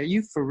 Charlie, are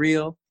you for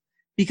real?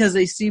 Because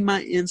they see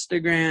my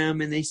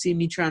Instagram and they see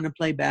me trying to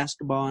play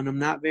basketball, and I'm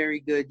not very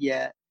good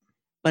yet.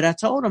 But I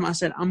told them, I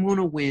said, I'm going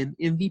to win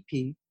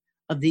MVP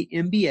of the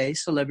NBA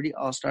Celebrity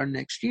All-Star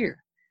next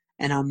year.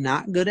 And I'm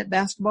not good at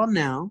basketball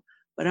now,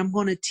 but I'm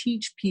going to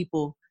teach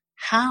people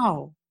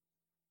how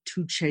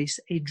to chase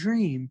a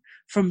dream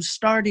from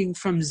starting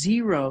from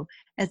zero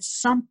at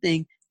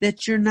something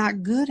that you're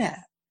not good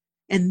at.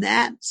 And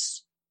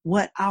that's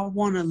what I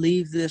want to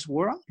leave this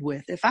world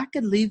with. If I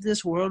could leave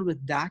this world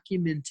with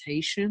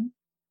documentation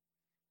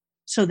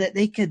so that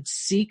they could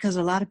see, because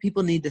a lot of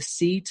people need to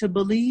see to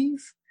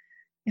believe.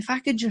 If I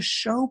could just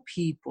show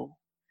people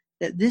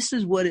that this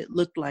is what it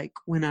looked like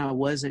when I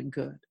wasn't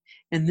good.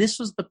 And this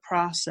was the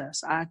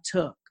process I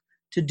took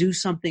to do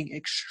something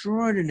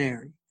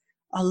extraordinary.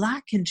 A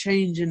lot can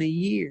change in a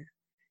year.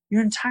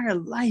 Your entire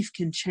life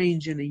can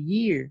change in a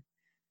year.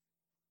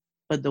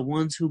 But the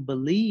ones who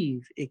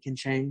believe it can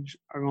change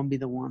are going to be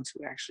the ones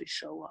who actually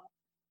show up.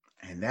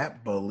 And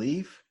that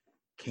belief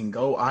can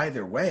go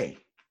either way.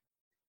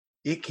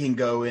 It can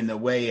go in the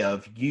way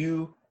of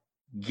you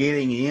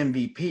getting an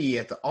MVP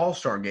at the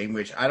All-Star game,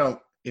 which I don't,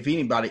 if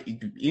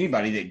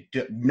anybody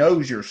that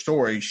knows your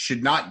story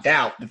should not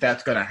doubt that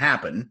that's going to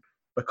happen,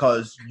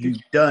 because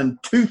you've done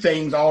two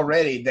things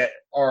already that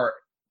are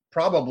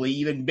probably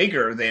even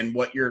bigger than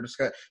what you're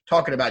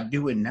talking about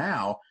doing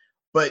now.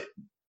 But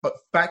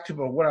back to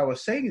what I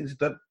was saying is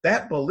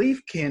that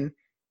belief can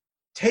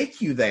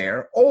take you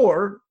there,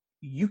 or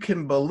you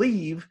can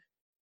believe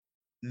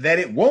that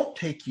it won't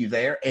take you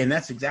there, and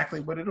that's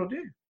exactly what it'll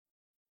do.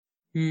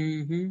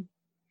 Mm-hmm.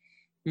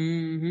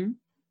 Mm-hmm.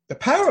 The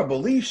power of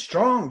belief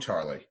strong,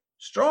 Charlie.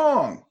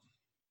 Strong.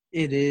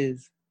 It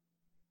is.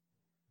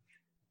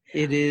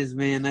 It is,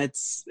 man.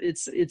 It's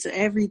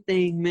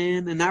everything,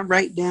 man. And I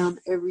write down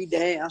every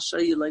day. I'll show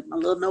you like my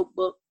little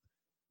notebook.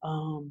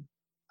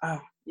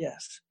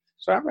 Yes.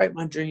 So I write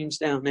my dreams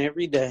down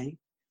every day,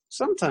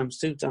 sometimes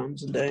 2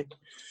 times a day.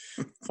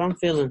 If I'm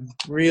feeling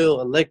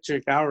real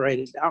electric, I'll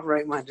write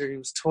my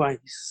dreams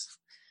twice.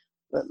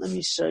 But let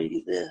me show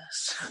you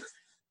this.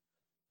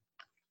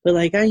 But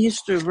like I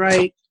used to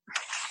write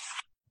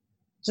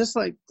just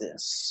like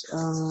this.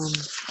 I'll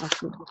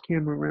flip the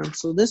camera around.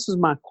 So this is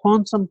my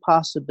quantum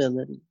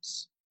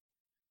possibilities.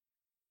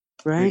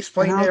 Right?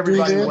 Explain to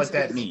everybody what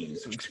that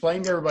means.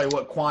 Explain to everybody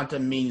what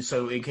quantum means,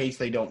 so in case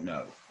they don't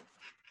know.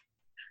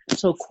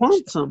 So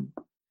quantum.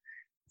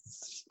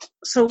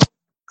 So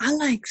I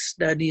like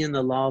studying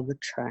the law of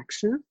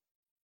attraction,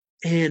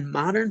 and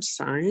modern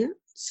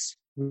science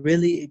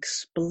really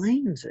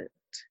explains it.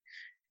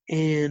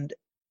 And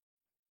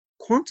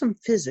quantum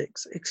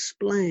physics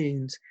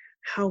explains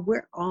how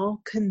we're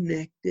all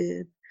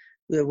connected,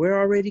 that we're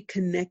already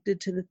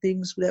connected to the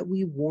things that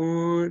we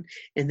want,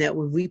 and that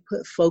when we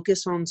put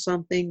focus on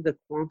something, the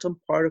quantum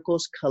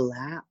particles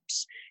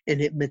collapse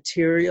and it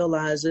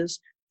materializes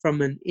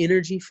from an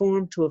energy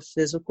form to a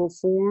physical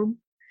form.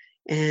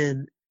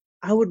 And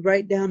I would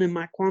write down in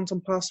my quantum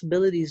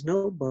possibilities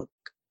notebook,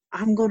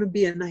 I'm going to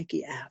be a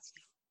Nike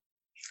athlete.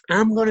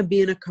 I'm going to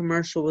be in a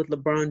commercial with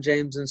LeBron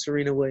James and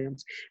Serena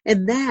Williams.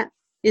 And that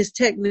is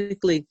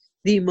technically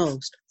the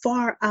most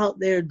far out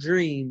there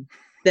dream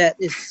that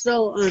is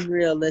so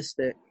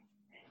unrealistic.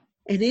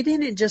 And it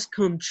didn't just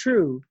come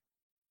true.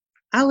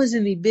 I was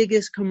in the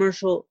biggest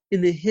commercial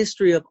in the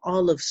history of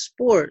all of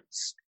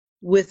sports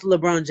with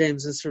LeBron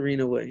James and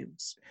Serena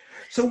Williams.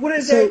 So what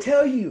does that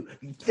tell you?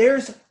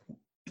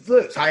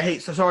 Look,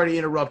 sorry to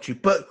interrupt you,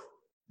 but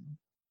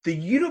the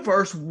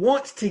universe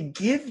wants to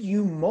give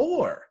you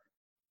more.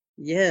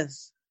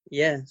 Yes,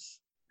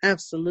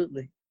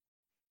 absolutely.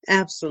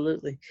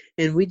 Absolutely.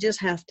 And we just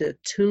have to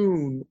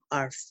tune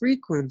our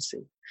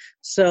frequency.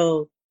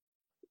 So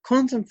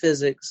quantum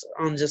physics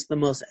on just the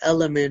most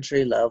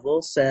elementary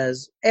level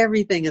says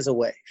everything is a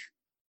wave.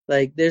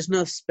 Like there's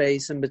no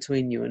space in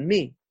between you and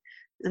me.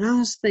 And I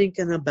was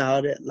thinking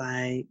about it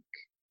like,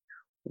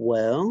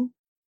 well,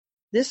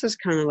 this is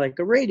kind of like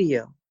a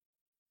radio.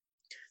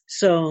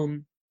 So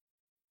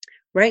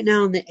right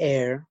now in the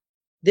air,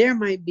 there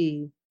might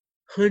be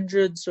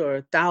hundreds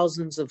or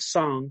thousands of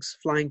songs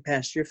flying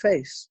past your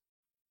face,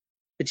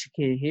 but you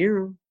can't hear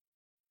them.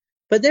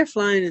 But they're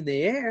flying in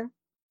the air,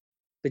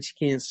 but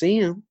you can't see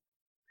them.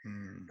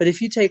 But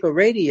if you take a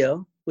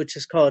radio, which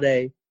is called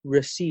a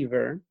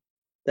receiver,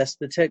 that's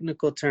the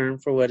technical term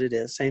for what it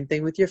is. Same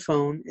thing with your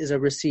phone is a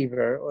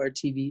receiver, or a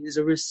TV is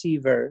a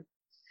receiver.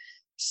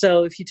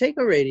 So if you take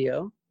a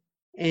radio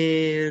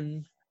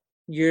and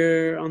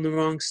you're on the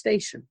wrong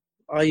station,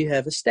 all you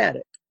have is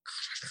static.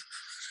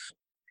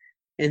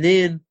 And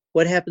then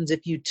what happens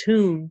if you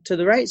tune to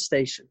the right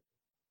station?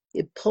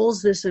 It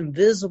pulls this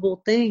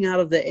invisible thing out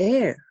of the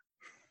air.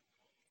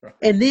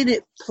 And then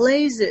it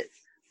plays it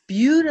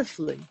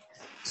beautifully.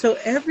 So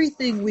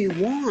everything we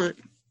want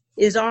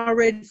is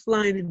already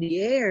flying in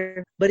the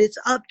air, but it's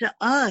up to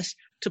us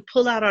to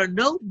pull out our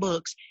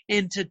notebooks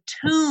and to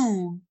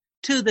tune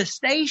to the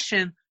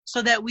station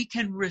so that we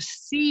can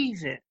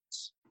receive it.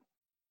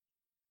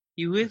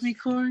 You with me,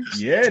 Corey?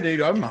 Yeah,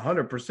 dude, I'm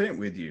 100%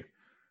 with you.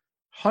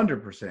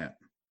 100%.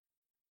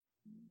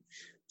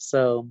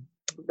 So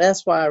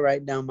that's why I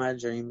write down my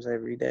dreams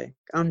every day.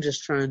 I'm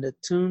just trying to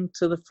tune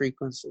to the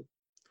frequency.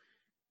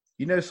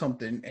 You know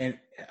something, and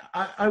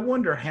I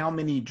wonder how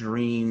many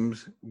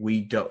dreams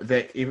we don't,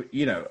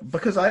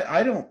 because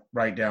I don't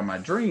write down my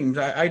dreams.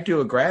 I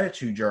do a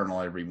gratitude journal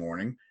every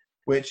morning,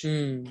 which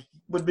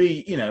would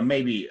be,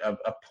 maybe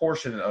a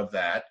portion of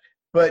that.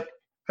 But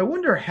I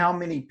wonder how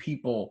many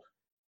people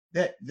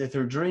that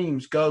their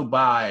dreams go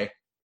by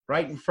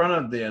right in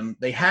front of them.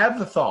 They have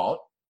the thought.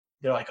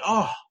 They're like,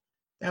 oh,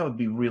 that would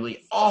be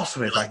really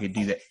awesome if I could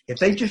do that. If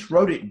they just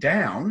wrote it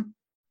down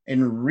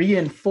and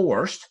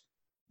reinforced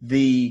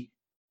the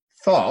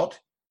thought,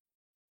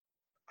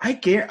 I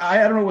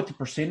don't know what the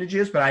percentage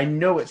is, but I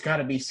know it's got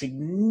to be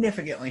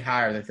significantly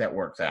higher that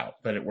works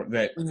out,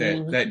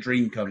 that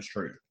dream comes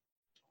true.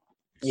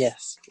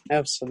 Yes,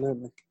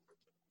 absolutely.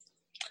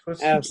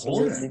 That's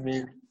Absolutely,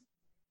 important.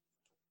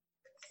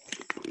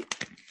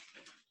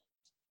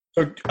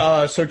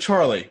 man. So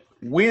Charlie,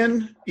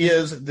 when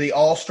is the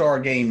All-Star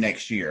game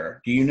next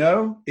year? Do you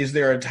know? Is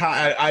there a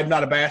time? I'm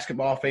not a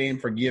basketball fan.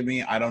 Forgive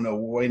me. I don't know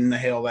when the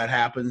hell that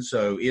happens.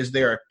 So is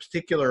there a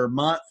particular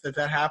month that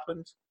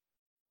happens?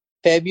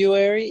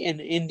 February in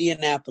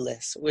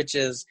Indianapolis, which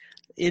is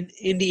in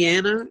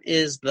Indiana,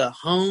 is the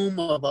home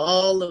of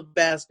all of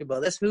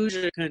basketball. That's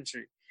Hoosier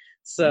country.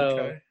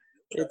 So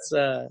it's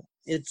going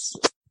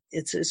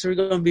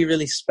to be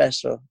really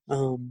special.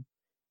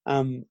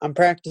 I'm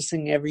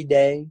practicing every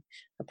day.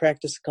 I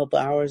practice a couple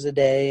hours a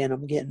day, and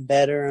I'm getting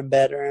better and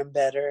better and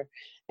better.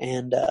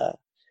 And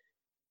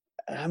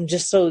I'm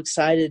just so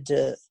excited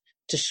to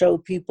show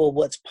people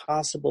what's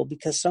possible,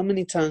 because so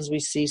many times we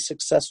see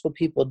successful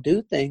people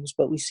do things,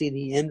 but we see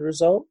the end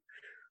result.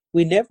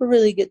 We never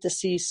really get to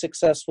see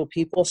successful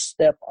people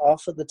step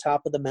off of the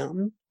top of the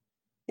mountain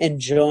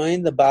and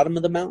join the bottom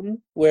of the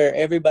mountain where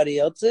everybody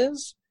else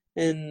is,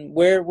 and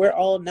where we're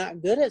all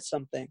not good at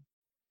something.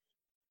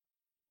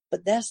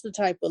 But that's the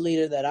type of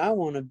leader that I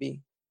want to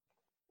be.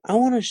 I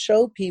want to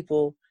show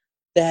people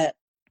that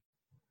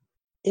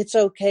it's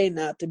okay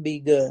not to be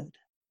good,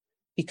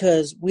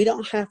 because we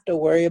don't have to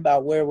worry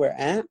about where we're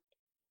at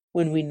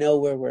when we know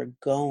where we're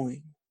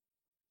going.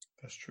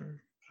 That's true.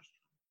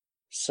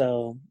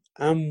 So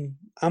I'm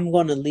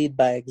going to lead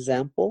by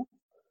example,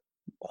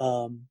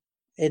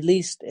 at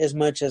least as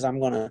much as I'm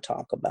going to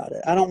talk about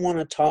it. I don't want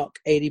to talk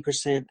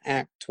 80%,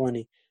 act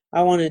 20.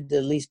 I want it to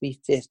at least be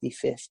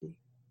 50-50.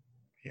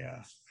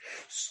 Yeah.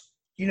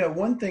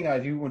 One thing I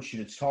do want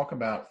you to talk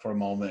about for a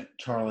moment,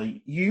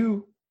 Charlie,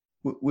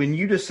 when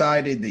you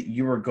decided that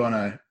you were going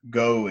to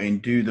go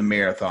and do the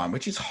marathon,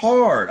 which is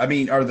hard. I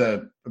mean, not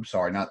the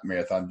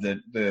marathon,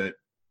 the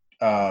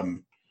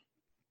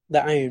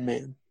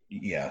Ironman.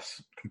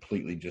 Yes,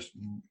 completely just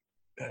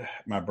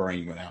my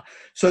brain went out.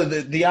 So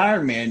the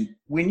Ironman,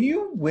 when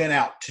you went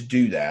out to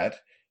do that,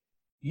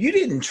 you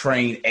didn't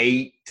train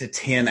 8 to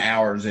 10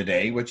 hours a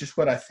day, which is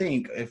what I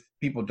think, if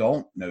people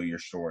don't know your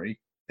story,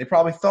 they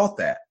probably thought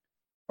that,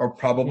 or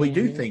probably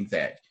do think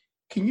that.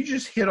 Can you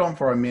just hit on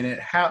for a minute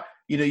how,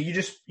 you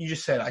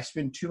just said, I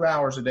spend 2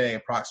 hours a day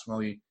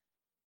approximately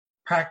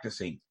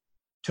practicing.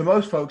 To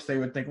most folks, they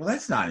would think, well,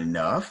 that's not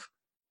enough.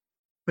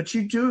 But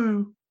you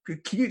do.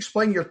 Can you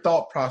explain your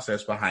thought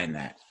process behind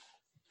that?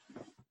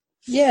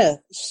 Yeah.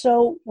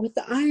 So with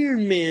the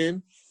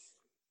Ironman,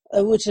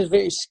 which is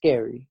very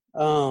scary,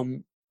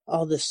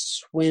 all the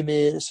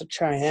swimming, it's a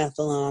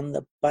triathlon,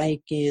 the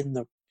biking,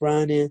 the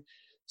running.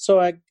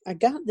 So I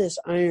got this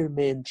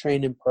Ironman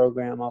training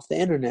program off the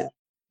internet.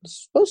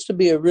 It's supposed to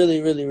be a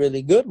really, really,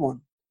 really good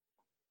one.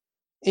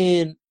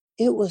 And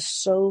it was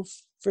so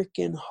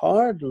freaking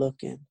hard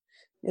looking.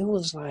 It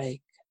was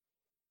like,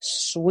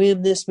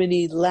 swim this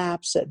many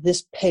laps at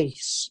this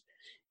pace,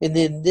 and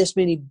then this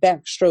many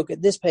backstroke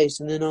at this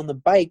pace, and then on the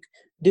bike,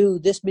 do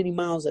this many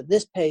miles at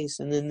this pace,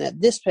 and then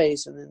at this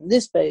pace, and then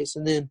this pace,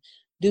 and then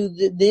do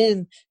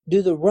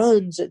the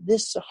runs at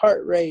this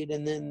heart rate,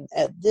 and then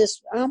at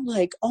this. I'm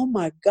like, oh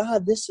my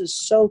God, this is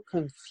so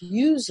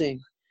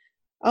confusing.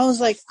 I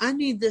was like, I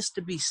need this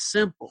to be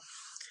simple.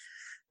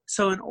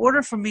 So in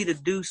order for me to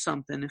do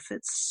something, if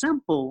it's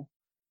simple,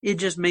 it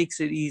just makes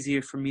it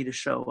easier for me to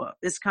show up.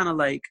 It's kind of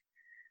like,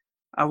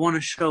 I want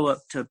to show up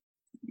to,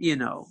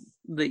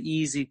 the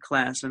easy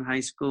class in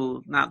high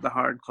school, not the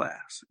hard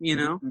class,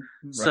 Right.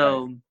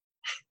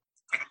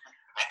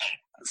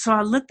 So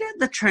I looked at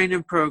the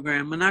training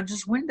program, and I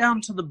just went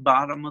down to the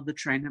bottom of the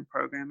training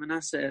program, and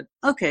I said,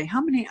 okay, how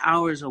many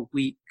hours a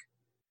week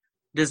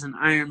does an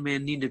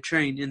Ironman need to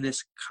train in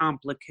this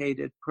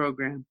complicated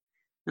program?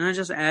 And I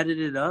just added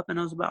it up, and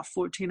it was about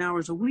 14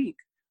 hours a week.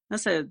 I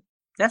said,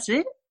 that's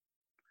it?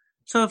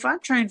 So if I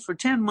trained for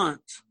 10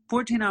 months,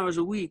 14 hours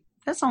a week,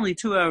 that's only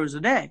 2 hours a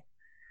day.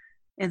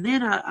 And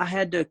then I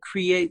had to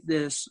create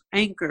this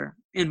anchor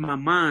in my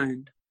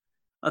mind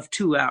of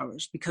 2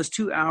 hours, because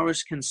 2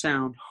 hours can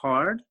sound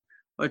hard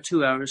or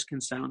 2 hours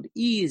can sound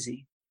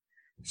easy.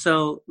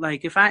 So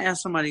like if I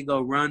ask somebody to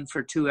go run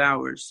for 2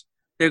 hours,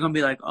 they're going to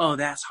be like, oh,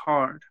 that's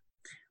hard.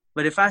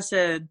 But if I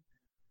said,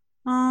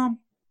 when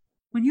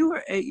you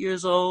were 8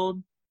 years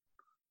old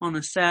on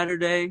a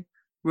Saturday,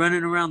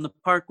 running around the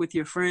park with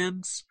your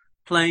friends,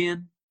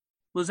 playing,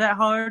 was that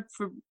hard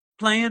for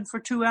playing for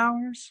 2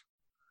 hours?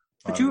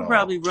 But you were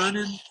probably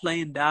running,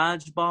 playing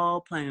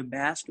dodgeball, playing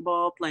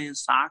basketball, playing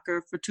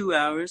soccer for 2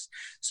 hours.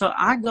 So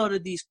I go to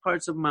these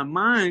parts of my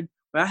mind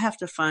where I have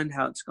to find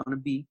how it's going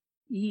to be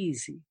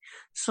easy.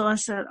 So I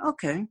said,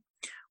 okay,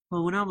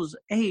 well, when I was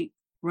 8,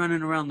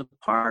 running around the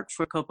park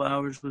for a couple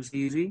hours was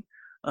easy.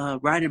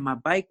 Riding my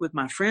bike with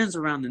my friends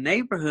around the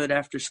neighborhood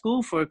after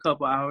school for a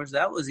couple hours,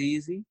 that was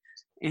easy.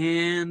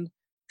 And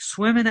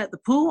swimming at the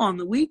pool on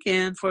the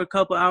weekend for a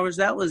couple hours,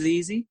 that was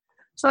easy.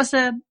 So I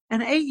said, an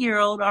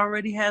 8-year-old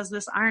already has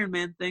this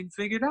Ironman thing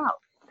figured out.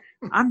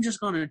 I'm just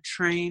going to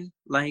train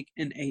like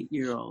an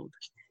 8-year-old.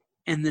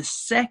 And the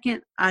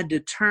second I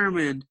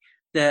determined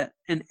that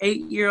an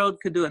 8-year-old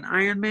could do an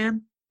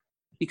Ironman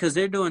because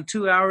they're doing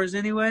 2 hours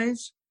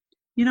anyways,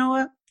 you know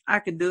what? I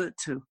could do it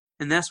too.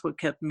 And that's what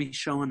kept me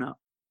showing up.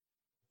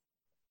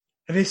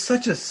 And it's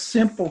such a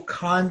simple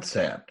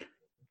concept,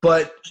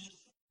 but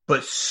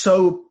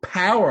so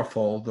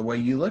powerful the way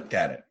you looked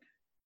at it,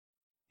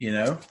 you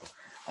know?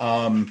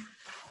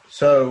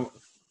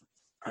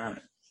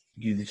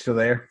 You still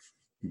there?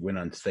 You went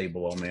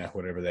unstable on me,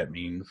 whatever that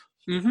means.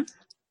 Mm-hmm.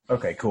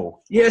 Okay,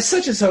 cool. Yeah, it's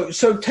such a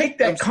so take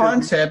that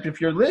concept.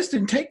 If you're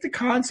listening, take the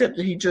concept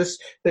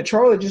that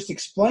Charlie just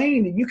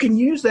explained, and you can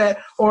use that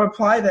or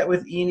apply that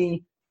with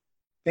anything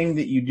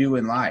that you do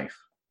in life.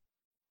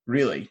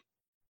 Really,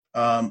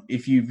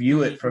 if you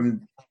view it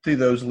through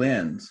those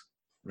lens,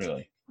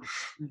 really.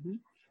 Mm-hmm.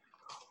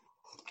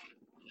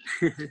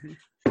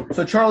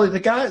 So, Charlie,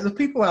 the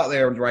people out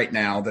there right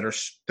now that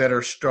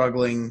are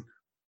struggling,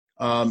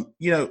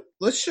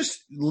 let's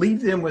just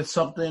leave them with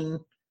something.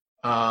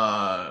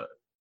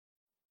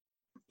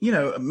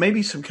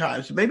 Maybe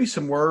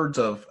some words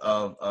of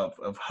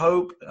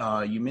hope.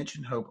 You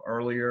mentioned hope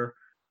earlier.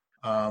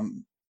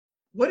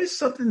 What is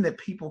something that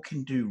people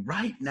can do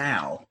right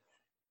now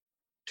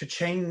to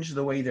change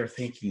the way they're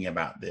thinking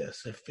about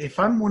this? If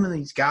I'm one of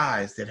these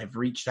guys that have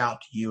reached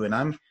out to you and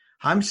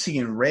I'm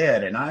seeing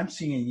red and I'm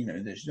seeing,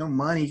 there's no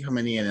money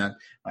coming in and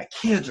my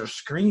kids are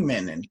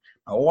screaming and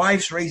my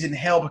wife's raising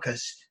hell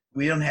because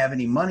we don't have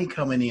any money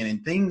coming in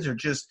and things are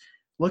just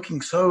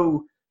looking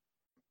so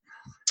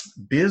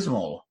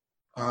abysmal.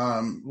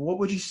 What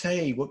would you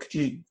say?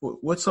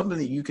 What's something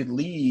that you could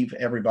leave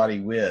everybody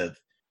with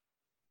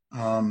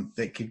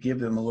that could give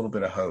them a little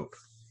bit of hope?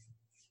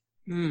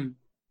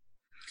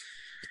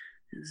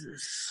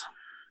 It's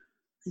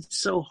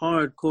so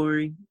hard,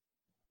 Corey,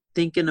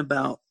 thinking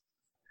about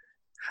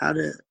how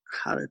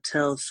to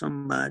tell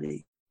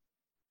somebody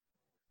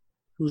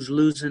who's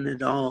losing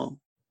it all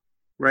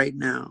right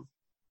now.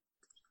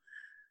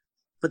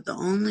 But the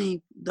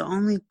only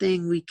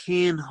thing we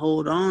can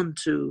hold on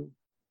to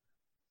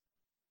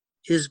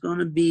is going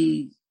to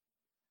be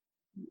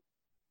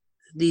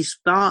these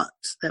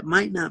thoughts that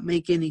might not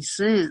make any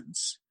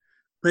sense,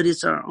 but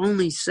it's our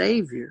only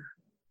savior.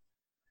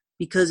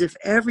 Because if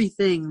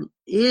everything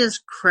is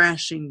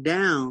crashing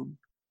down,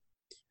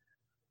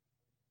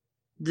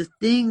 the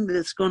thing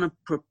that's going to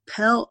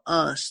propel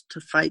us to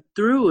fight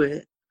through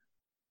it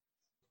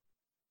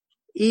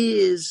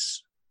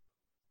is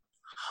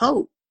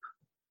hope.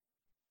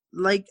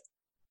 Like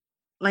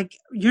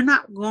you're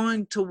not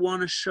going to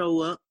want to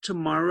show up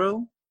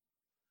tomorrow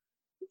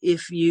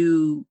if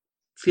you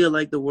feel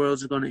like the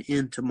world's going to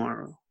end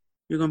tomorrow.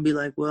 You're going to be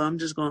like, well, I'm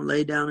just going to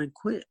lay down and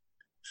quit.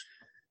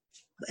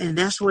 And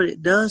that's what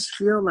it does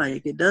feel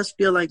like. It does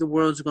feel like the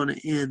world's going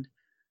to end.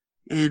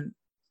 And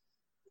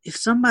if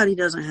somebody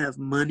doesn't have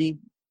money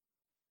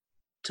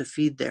to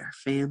feed their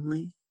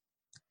family,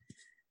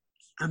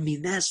 I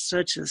mean, that's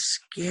such a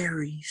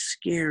scary,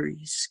 scary,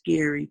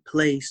 scary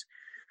place.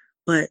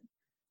 But,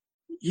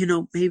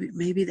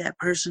 maybe that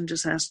person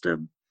just has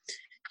to,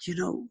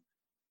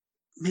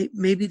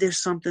 maybe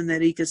there's something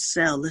that he could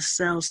sell. Let's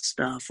sell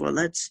stuff. Or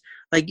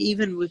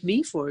even with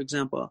me, for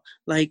example,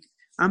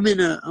 I'm in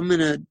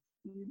a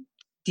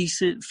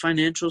decent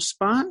financial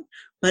spot,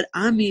 but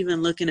I'm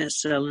even looking at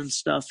selling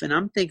stuff, and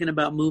I'm thinking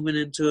about moving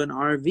into an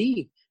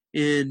RV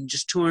and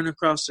just touring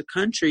across the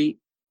country,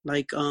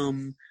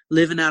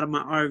 living out of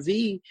my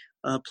RV,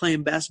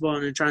 playing basketball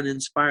and trying to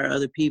inspire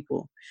other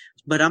people.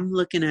 But I'm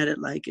looking at it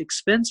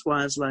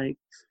expense-wise,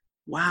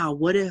 wow,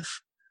 what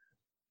if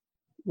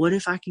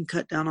I can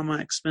cut down on my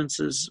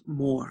expenses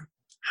more?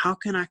 How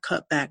can I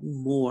cut back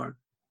more?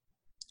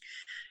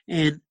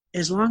 And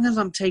as long as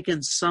I'm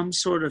taking some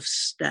sort of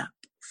step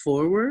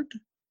forward,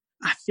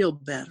 I feel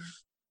better.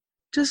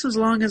 Just as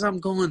long as I'm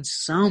going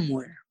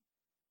somewhere.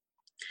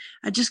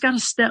 I just got to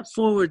step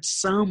forward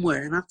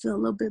somewhere, and I feel a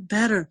little bit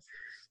better.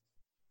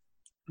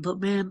 But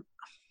man,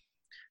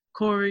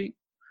 Corey,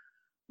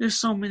 there's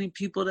so many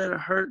people that are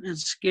hurt and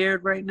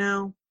scared right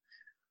now.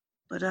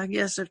 But I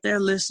guess if they're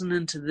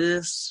listening to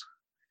this,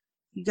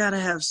 you got to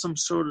have some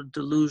sort of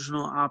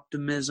delusional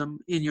optimism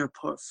in your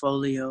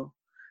portfolio.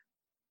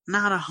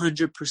 Not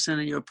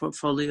 100% of your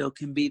portfolio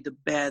can be the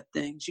bad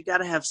things. You got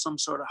to have some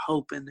sort of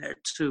hope in there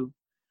too.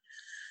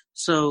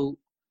 So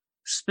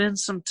spend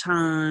some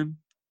time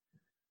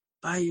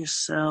by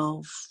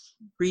yourself,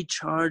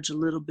 recharge a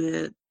little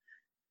bit,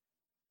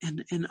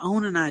 and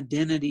own an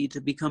identity to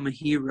become a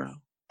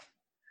hero.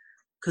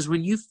 Because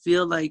when you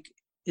feel like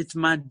it's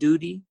my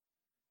duty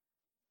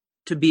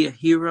to be a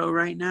hero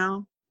right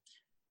now,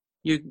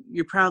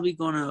 you're probably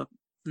going to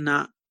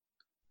not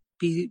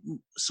be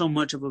so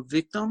much of a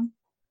victim.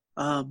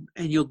 And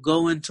you'll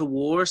go into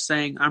war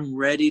saying, I'm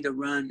ready to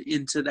run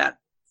into that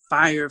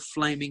fire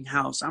flaming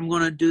house. I'm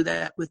going to do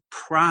that with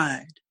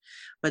pride.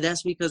 But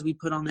that's because we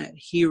put on that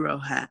hero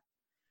hat.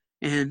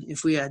 And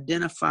if we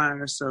identify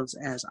ourselves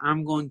as,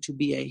 I'm going to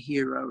be a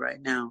hero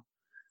right now,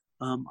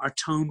 our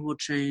tone will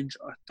change,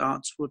 our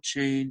thoughts will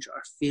change,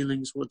 our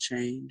feelings will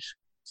change.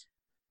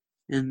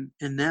 And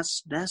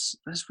that's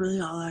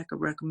really all I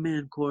could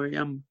recommend, Corey.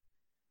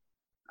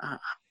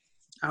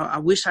 I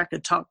wish I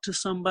could talk to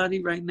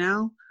somebody right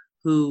now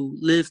who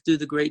lived through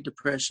the Great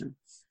Depression,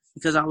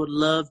 because I would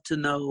love to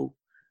know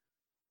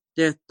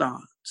their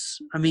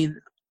thoughts. I mean,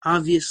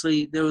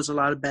 obviously there was a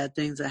lot of bad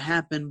things that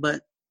happened,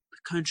 but the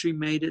country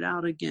made it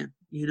out again.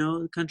 You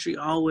know, the country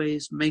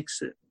always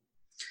makes it.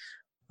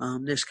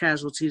 There's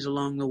casualties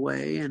along the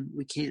way, and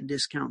we can't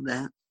discount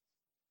that,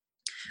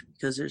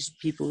 because there's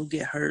people who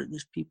get hurt,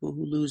 there's people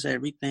who lose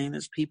everything,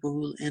 there's people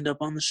who end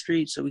up on the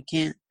street. So we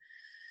can't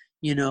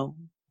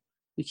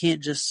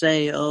just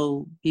say,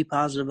 oh, be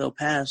positive, it'll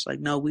pass.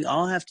 Like, no, we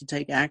all have to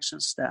take action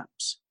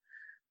steps.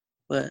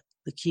 But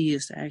the key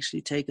is to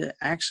actually take an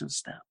action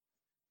step.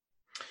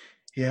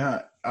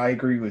 Yeah, I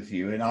agree with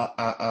you. And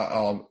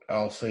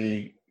I'll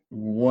say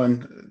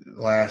one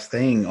last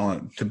thing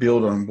to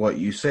build on what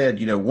you said.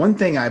 You know, one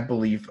thing I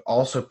believe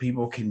also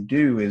people can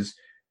do is,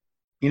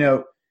 you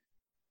know,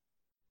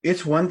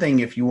 it's one thing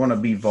if you want to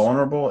be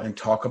vulnerable and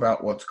talk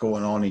about what's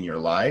going on in your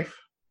life.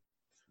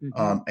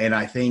 Mm-hmm. And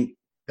I think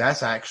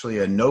that's actually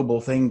a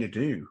noble thing to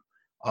do.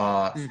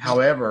 Mm-hmm.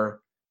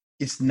 However,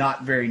 it's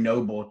not very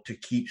noble to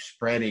keep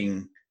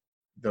spreading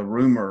the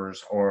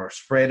rumors or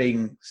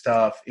spreading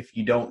stuff if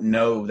you don't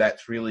know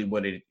that's really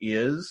what it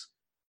is.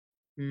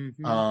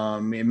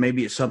 Mm-hmm.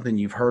 Maybe it's something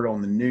you've heard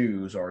on the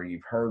news or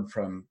you've heard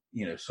from,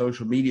 you know,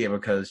 social media,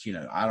 because, you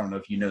know, I don't know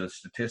if you know the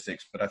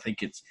statistics, but I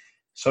think it's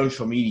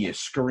social media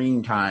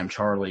screen time,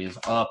 Charlie, is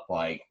up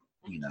like,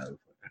 you know,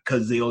 a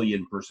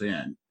gazillion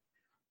 %.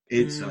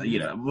 It's, you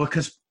know,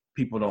 because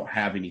people don't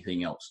have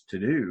anything else to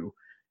do.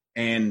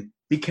 And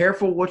be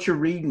careful what you're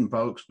reading,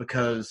 folks,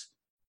 because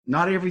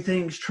not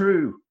everything's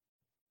true.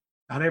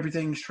 Not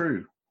everything's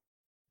true.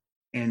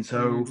 And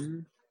so,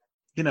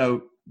 you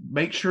know,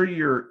 make sure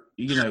you're,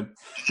 you know,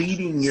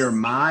 feeding your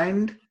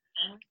mind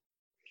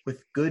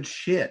with good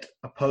shit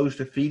opposed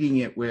to feeding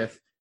it with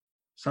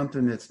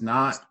something that's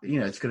not, you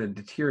know, it's going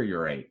to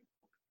deteriorate.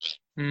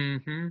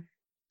 Mm-hmm.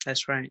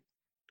 That's right.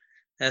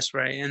 That's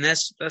right. And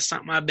that's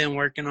something I've been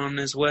working on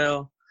as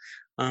well.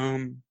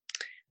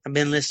 I've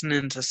been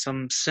listening to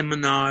some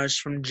seminars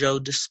from Joe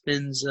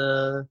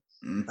Dispenza.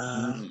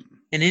 Mm-hmm.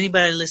 And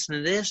anybody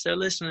listening to this, they're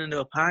listening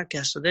to a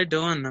podcast, so they're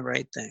doing the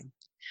right thing.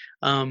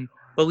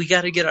 But we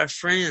got to get our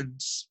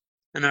friends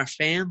and our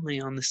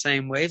family on the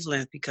same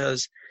wavelength,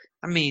 because,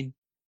 I mean,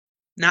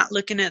 not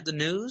looking at the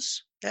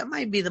news, that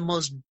might be the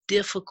most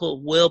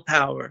difficult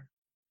willpower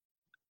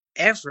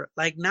ever.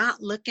 Like,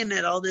 not looking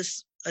at all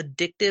this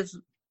addictive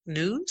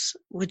news,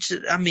 which,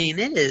 I mean,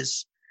 it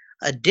is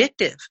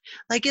addictive.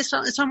 Like, it's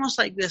almost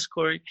like this,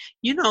 Corey.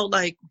 You know,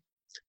 like,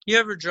 you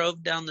ever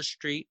drove down the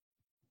street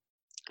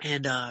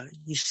and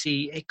you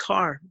see a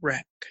car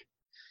wreck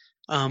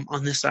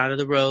on the side of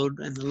the road,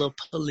 and the little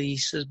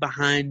police is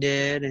behind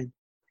it, and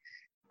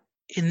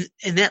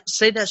that,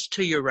 say that's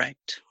to your right.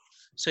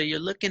 So you're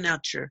looking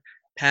out your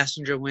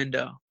passenger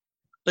window,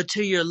 but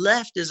to your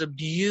left is a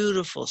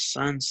beautiful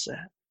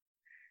sunset.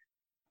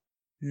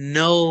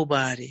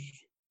 Nobody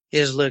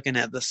is looking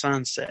at the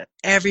sunset.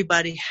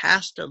 Everybody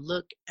has to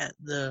look at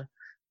the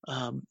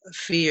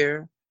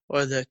fear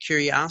or the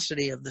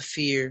curiosity of the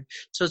fear.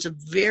 So it's a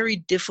very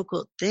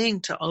difficult thing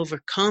to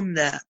overcome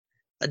that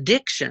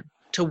addiction,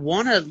 to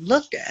want to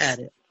look at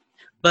it.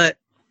 But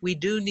we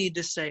do need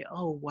to say,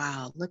 oh,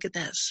 wow, look at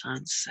that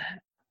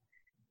sunset.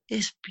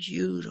 It's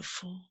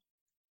beautiful.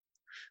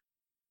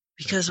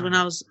 Because when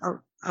I was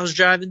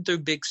driving through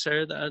Big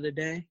Sur the other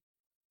day,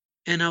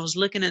 and I was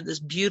looking at this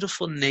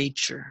beautiful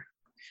nature,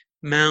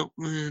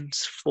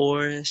 mountains,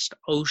 forest,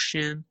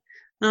 ocean,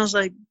 and I was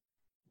like,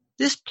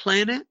 this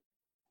planet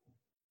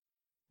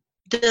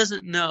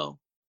doesn't know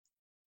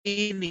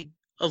any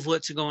of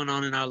what's going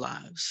on in our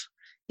lives.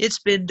 It's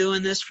been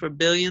doing this for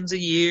billions of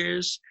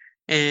years,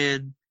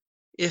 and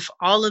if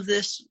all of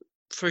this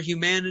for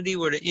humanity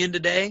were to end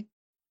today,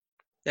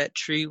 that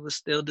tree will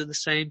still do the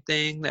same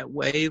thing, that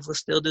wave will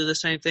still do the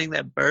same thing,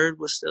 that bird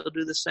will still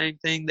do the same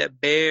thing, that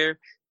bear,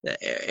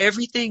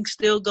 everything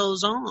still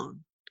goes on.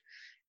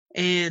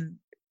 And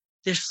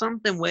there's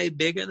something way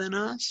bigger than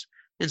us.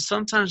 And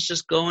sometimes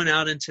just going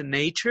out into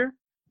nature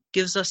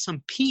gives us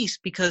some peace,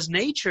 because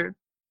nature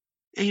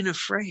ain't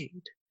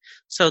afraid.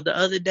 So the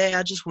other day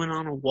I just went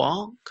on a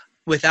walk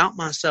without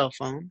my cell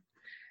phone,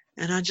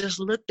 and I just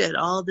looked at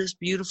all this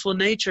beautiful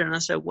nature, and I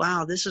said,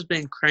 wow, this has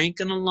been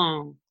cranking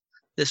along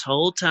this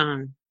whole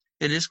time,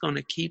 and it's going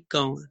to keep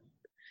going.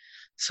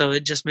 So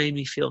it just made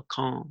me feel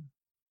calm.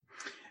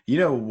 You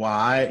know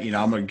why? You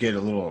know, I'm going to get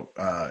a little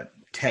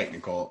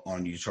technical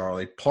on you,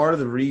 Charlie. Part of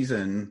the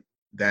reason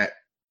that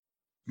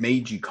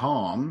made you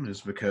calm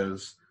is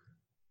because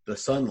the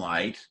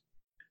sunlight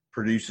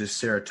produces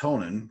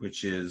serotonin,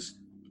 which is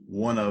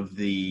one of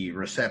the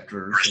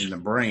receptors in the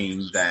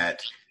brain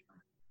that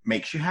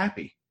makes you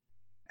happy.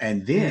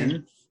 And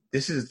then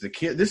this is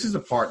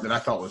the part that I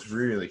thought was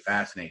really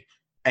fascinating.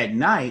 At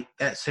night,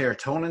 that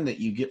serotonin that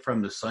you get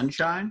from the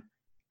sunshine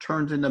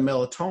turns into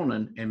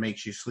melatonin and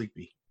makes you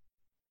sleepy.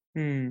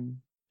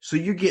 So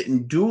you're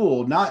getting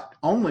dual. Not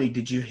only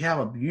did you have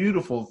a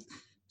beautiful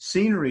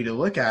scenery to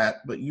look at,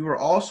 but you were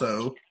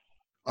also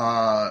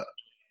you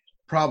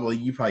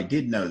probably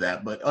did know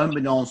that, but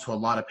unbeknownst to a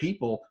lot of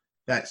people,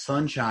 that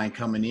sunshine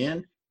coming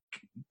in,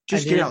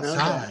 just get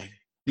outside.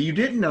 You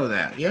didn't know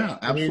that. Yeah,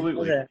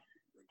 absolutely. That.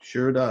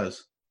 Sure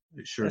does.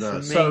 It sure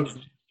does. Amazing.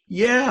 So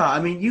yeah, I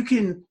mean, you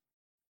can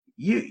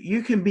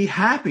be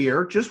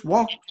happier. Just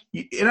walk.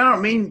 And I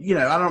don't mean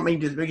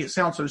to make it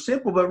sound so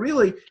simple, but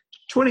really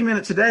 20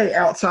 minutes a day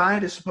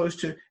outside is supposed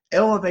to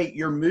elevate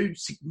your mood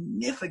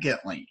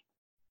significantly.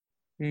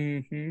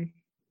 Mm-hmm.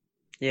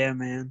 Yeah,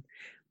 man.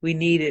 We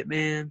need it,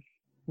 man.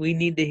 We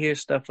need to hear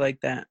stuff like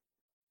that.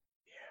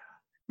 Yeah.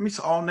 I mean, it's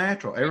all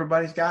natural.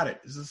 Everybody's got it.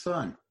 It's the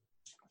sun.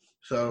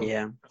 So,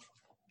 yeah.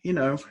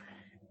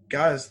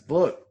 Guys,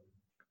 look,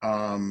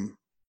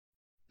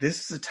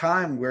 this is a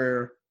time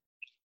where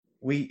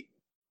we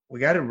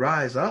got to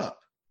rise up.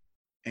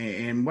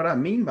 And what I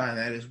mean by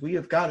that is we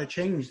have got to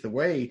change the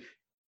way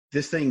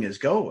this thing is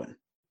going.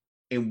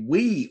 And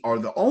we are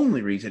the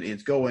only reason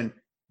it's going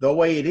the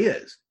way it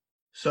is.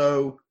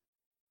 So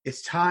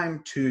it's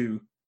time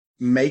to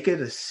make a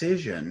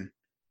decision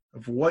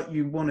of what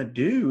you want to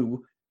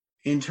do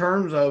in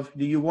terms of,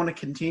 do you want to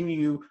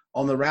continue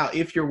on the route?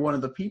 If you're one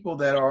of the people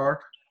that are,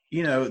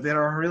 that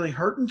are really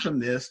hurting from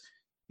this,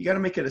 you got to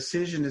make a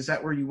decision. Is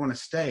that where you want to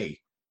stay,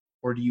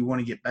 or do you want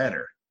to get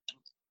better?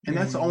 And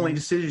that's the only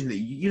decision that,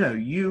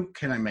 you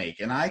can make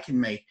and I can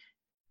make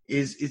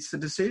it's the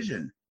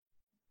decision.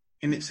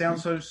 And it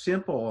sounds so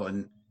simple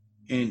and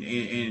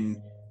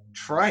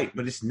trite,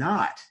 but it's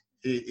not.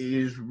 It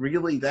is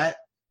really that.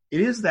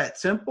 It is that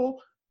simple,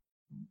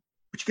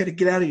 but you got to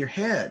get out of your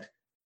head.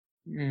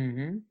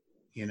 Mm-hmm.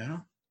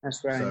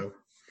 That's right. So,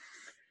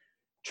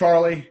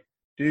 Charlie,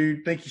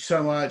 dude, thank you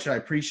so much. I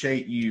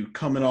appreciate you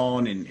coming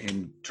on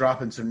and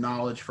dropping some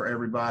knowledge for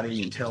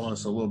everybody and telling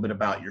us a little bit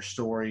about your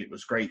story. It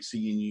was great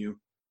seeing you,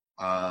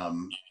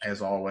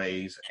 as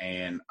always,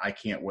 and I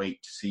can't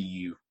wait to see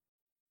you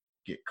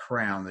get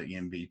crowned the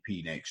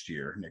MVP next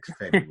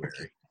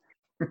February.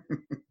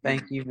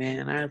 Thank you,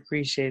 man. I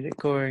appreciate it,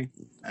 Corey.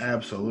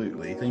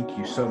 Absolutely. Thank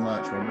you so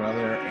much, my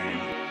brother.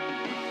 And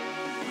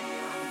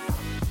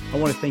I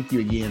want to thank you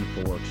again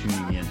for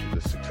tuning in to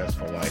the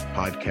Successful Life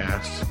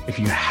podcast. If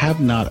you have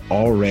not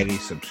already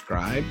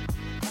subscribed,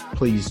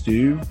 please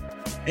do.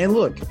 And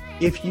look,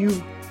 if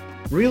you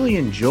really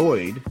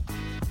enjoyed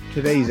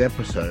today's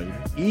episode,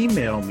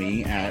 email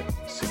me at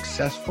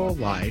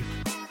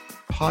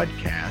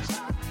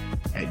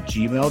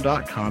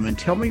successfullifepodcast@gmail.com and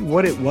tell me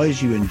what it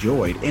was you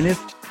enjoyed. And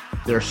if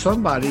there's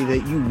somebody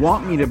that you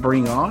want me to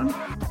bring on,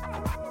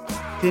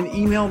 then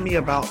email me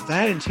about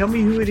that and tell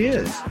me who it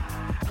is.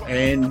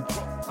 And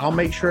I'll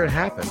make sure it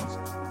happens.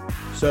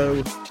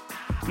 So,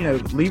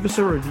 leave us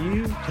a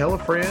review, tell a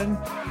friend,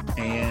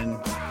 and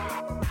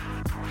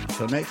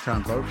until next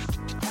time, folks,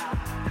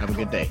 have a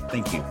good day.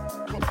 Thank you.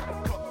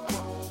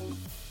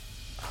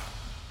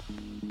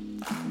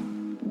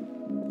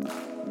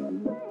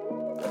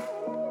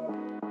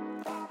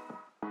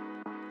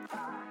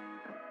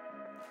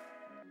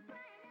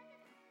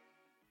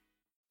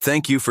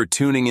 Thank you for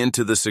tuning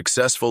into the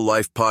Successful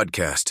Life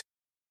podcast.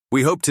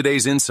 We hope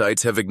today's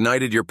insights have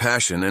ignited your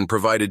passion and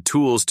provided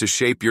tools to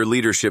shape your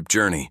leadership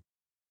journey.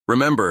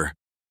 Remember,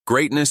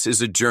 greatness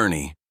is a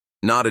journey,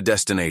 not a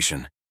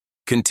destination.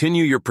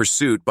 Continue your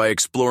pursuit by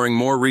exploring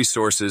more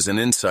resources and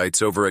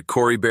insights over at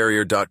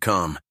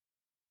CoreyBarrier.com.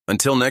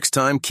 Until next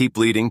time, keep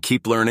leading,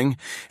 keep learning,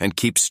 and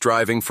keep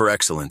striving for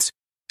excellence.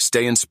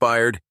 Stay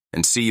inspired,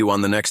 and see you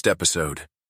on the next episode.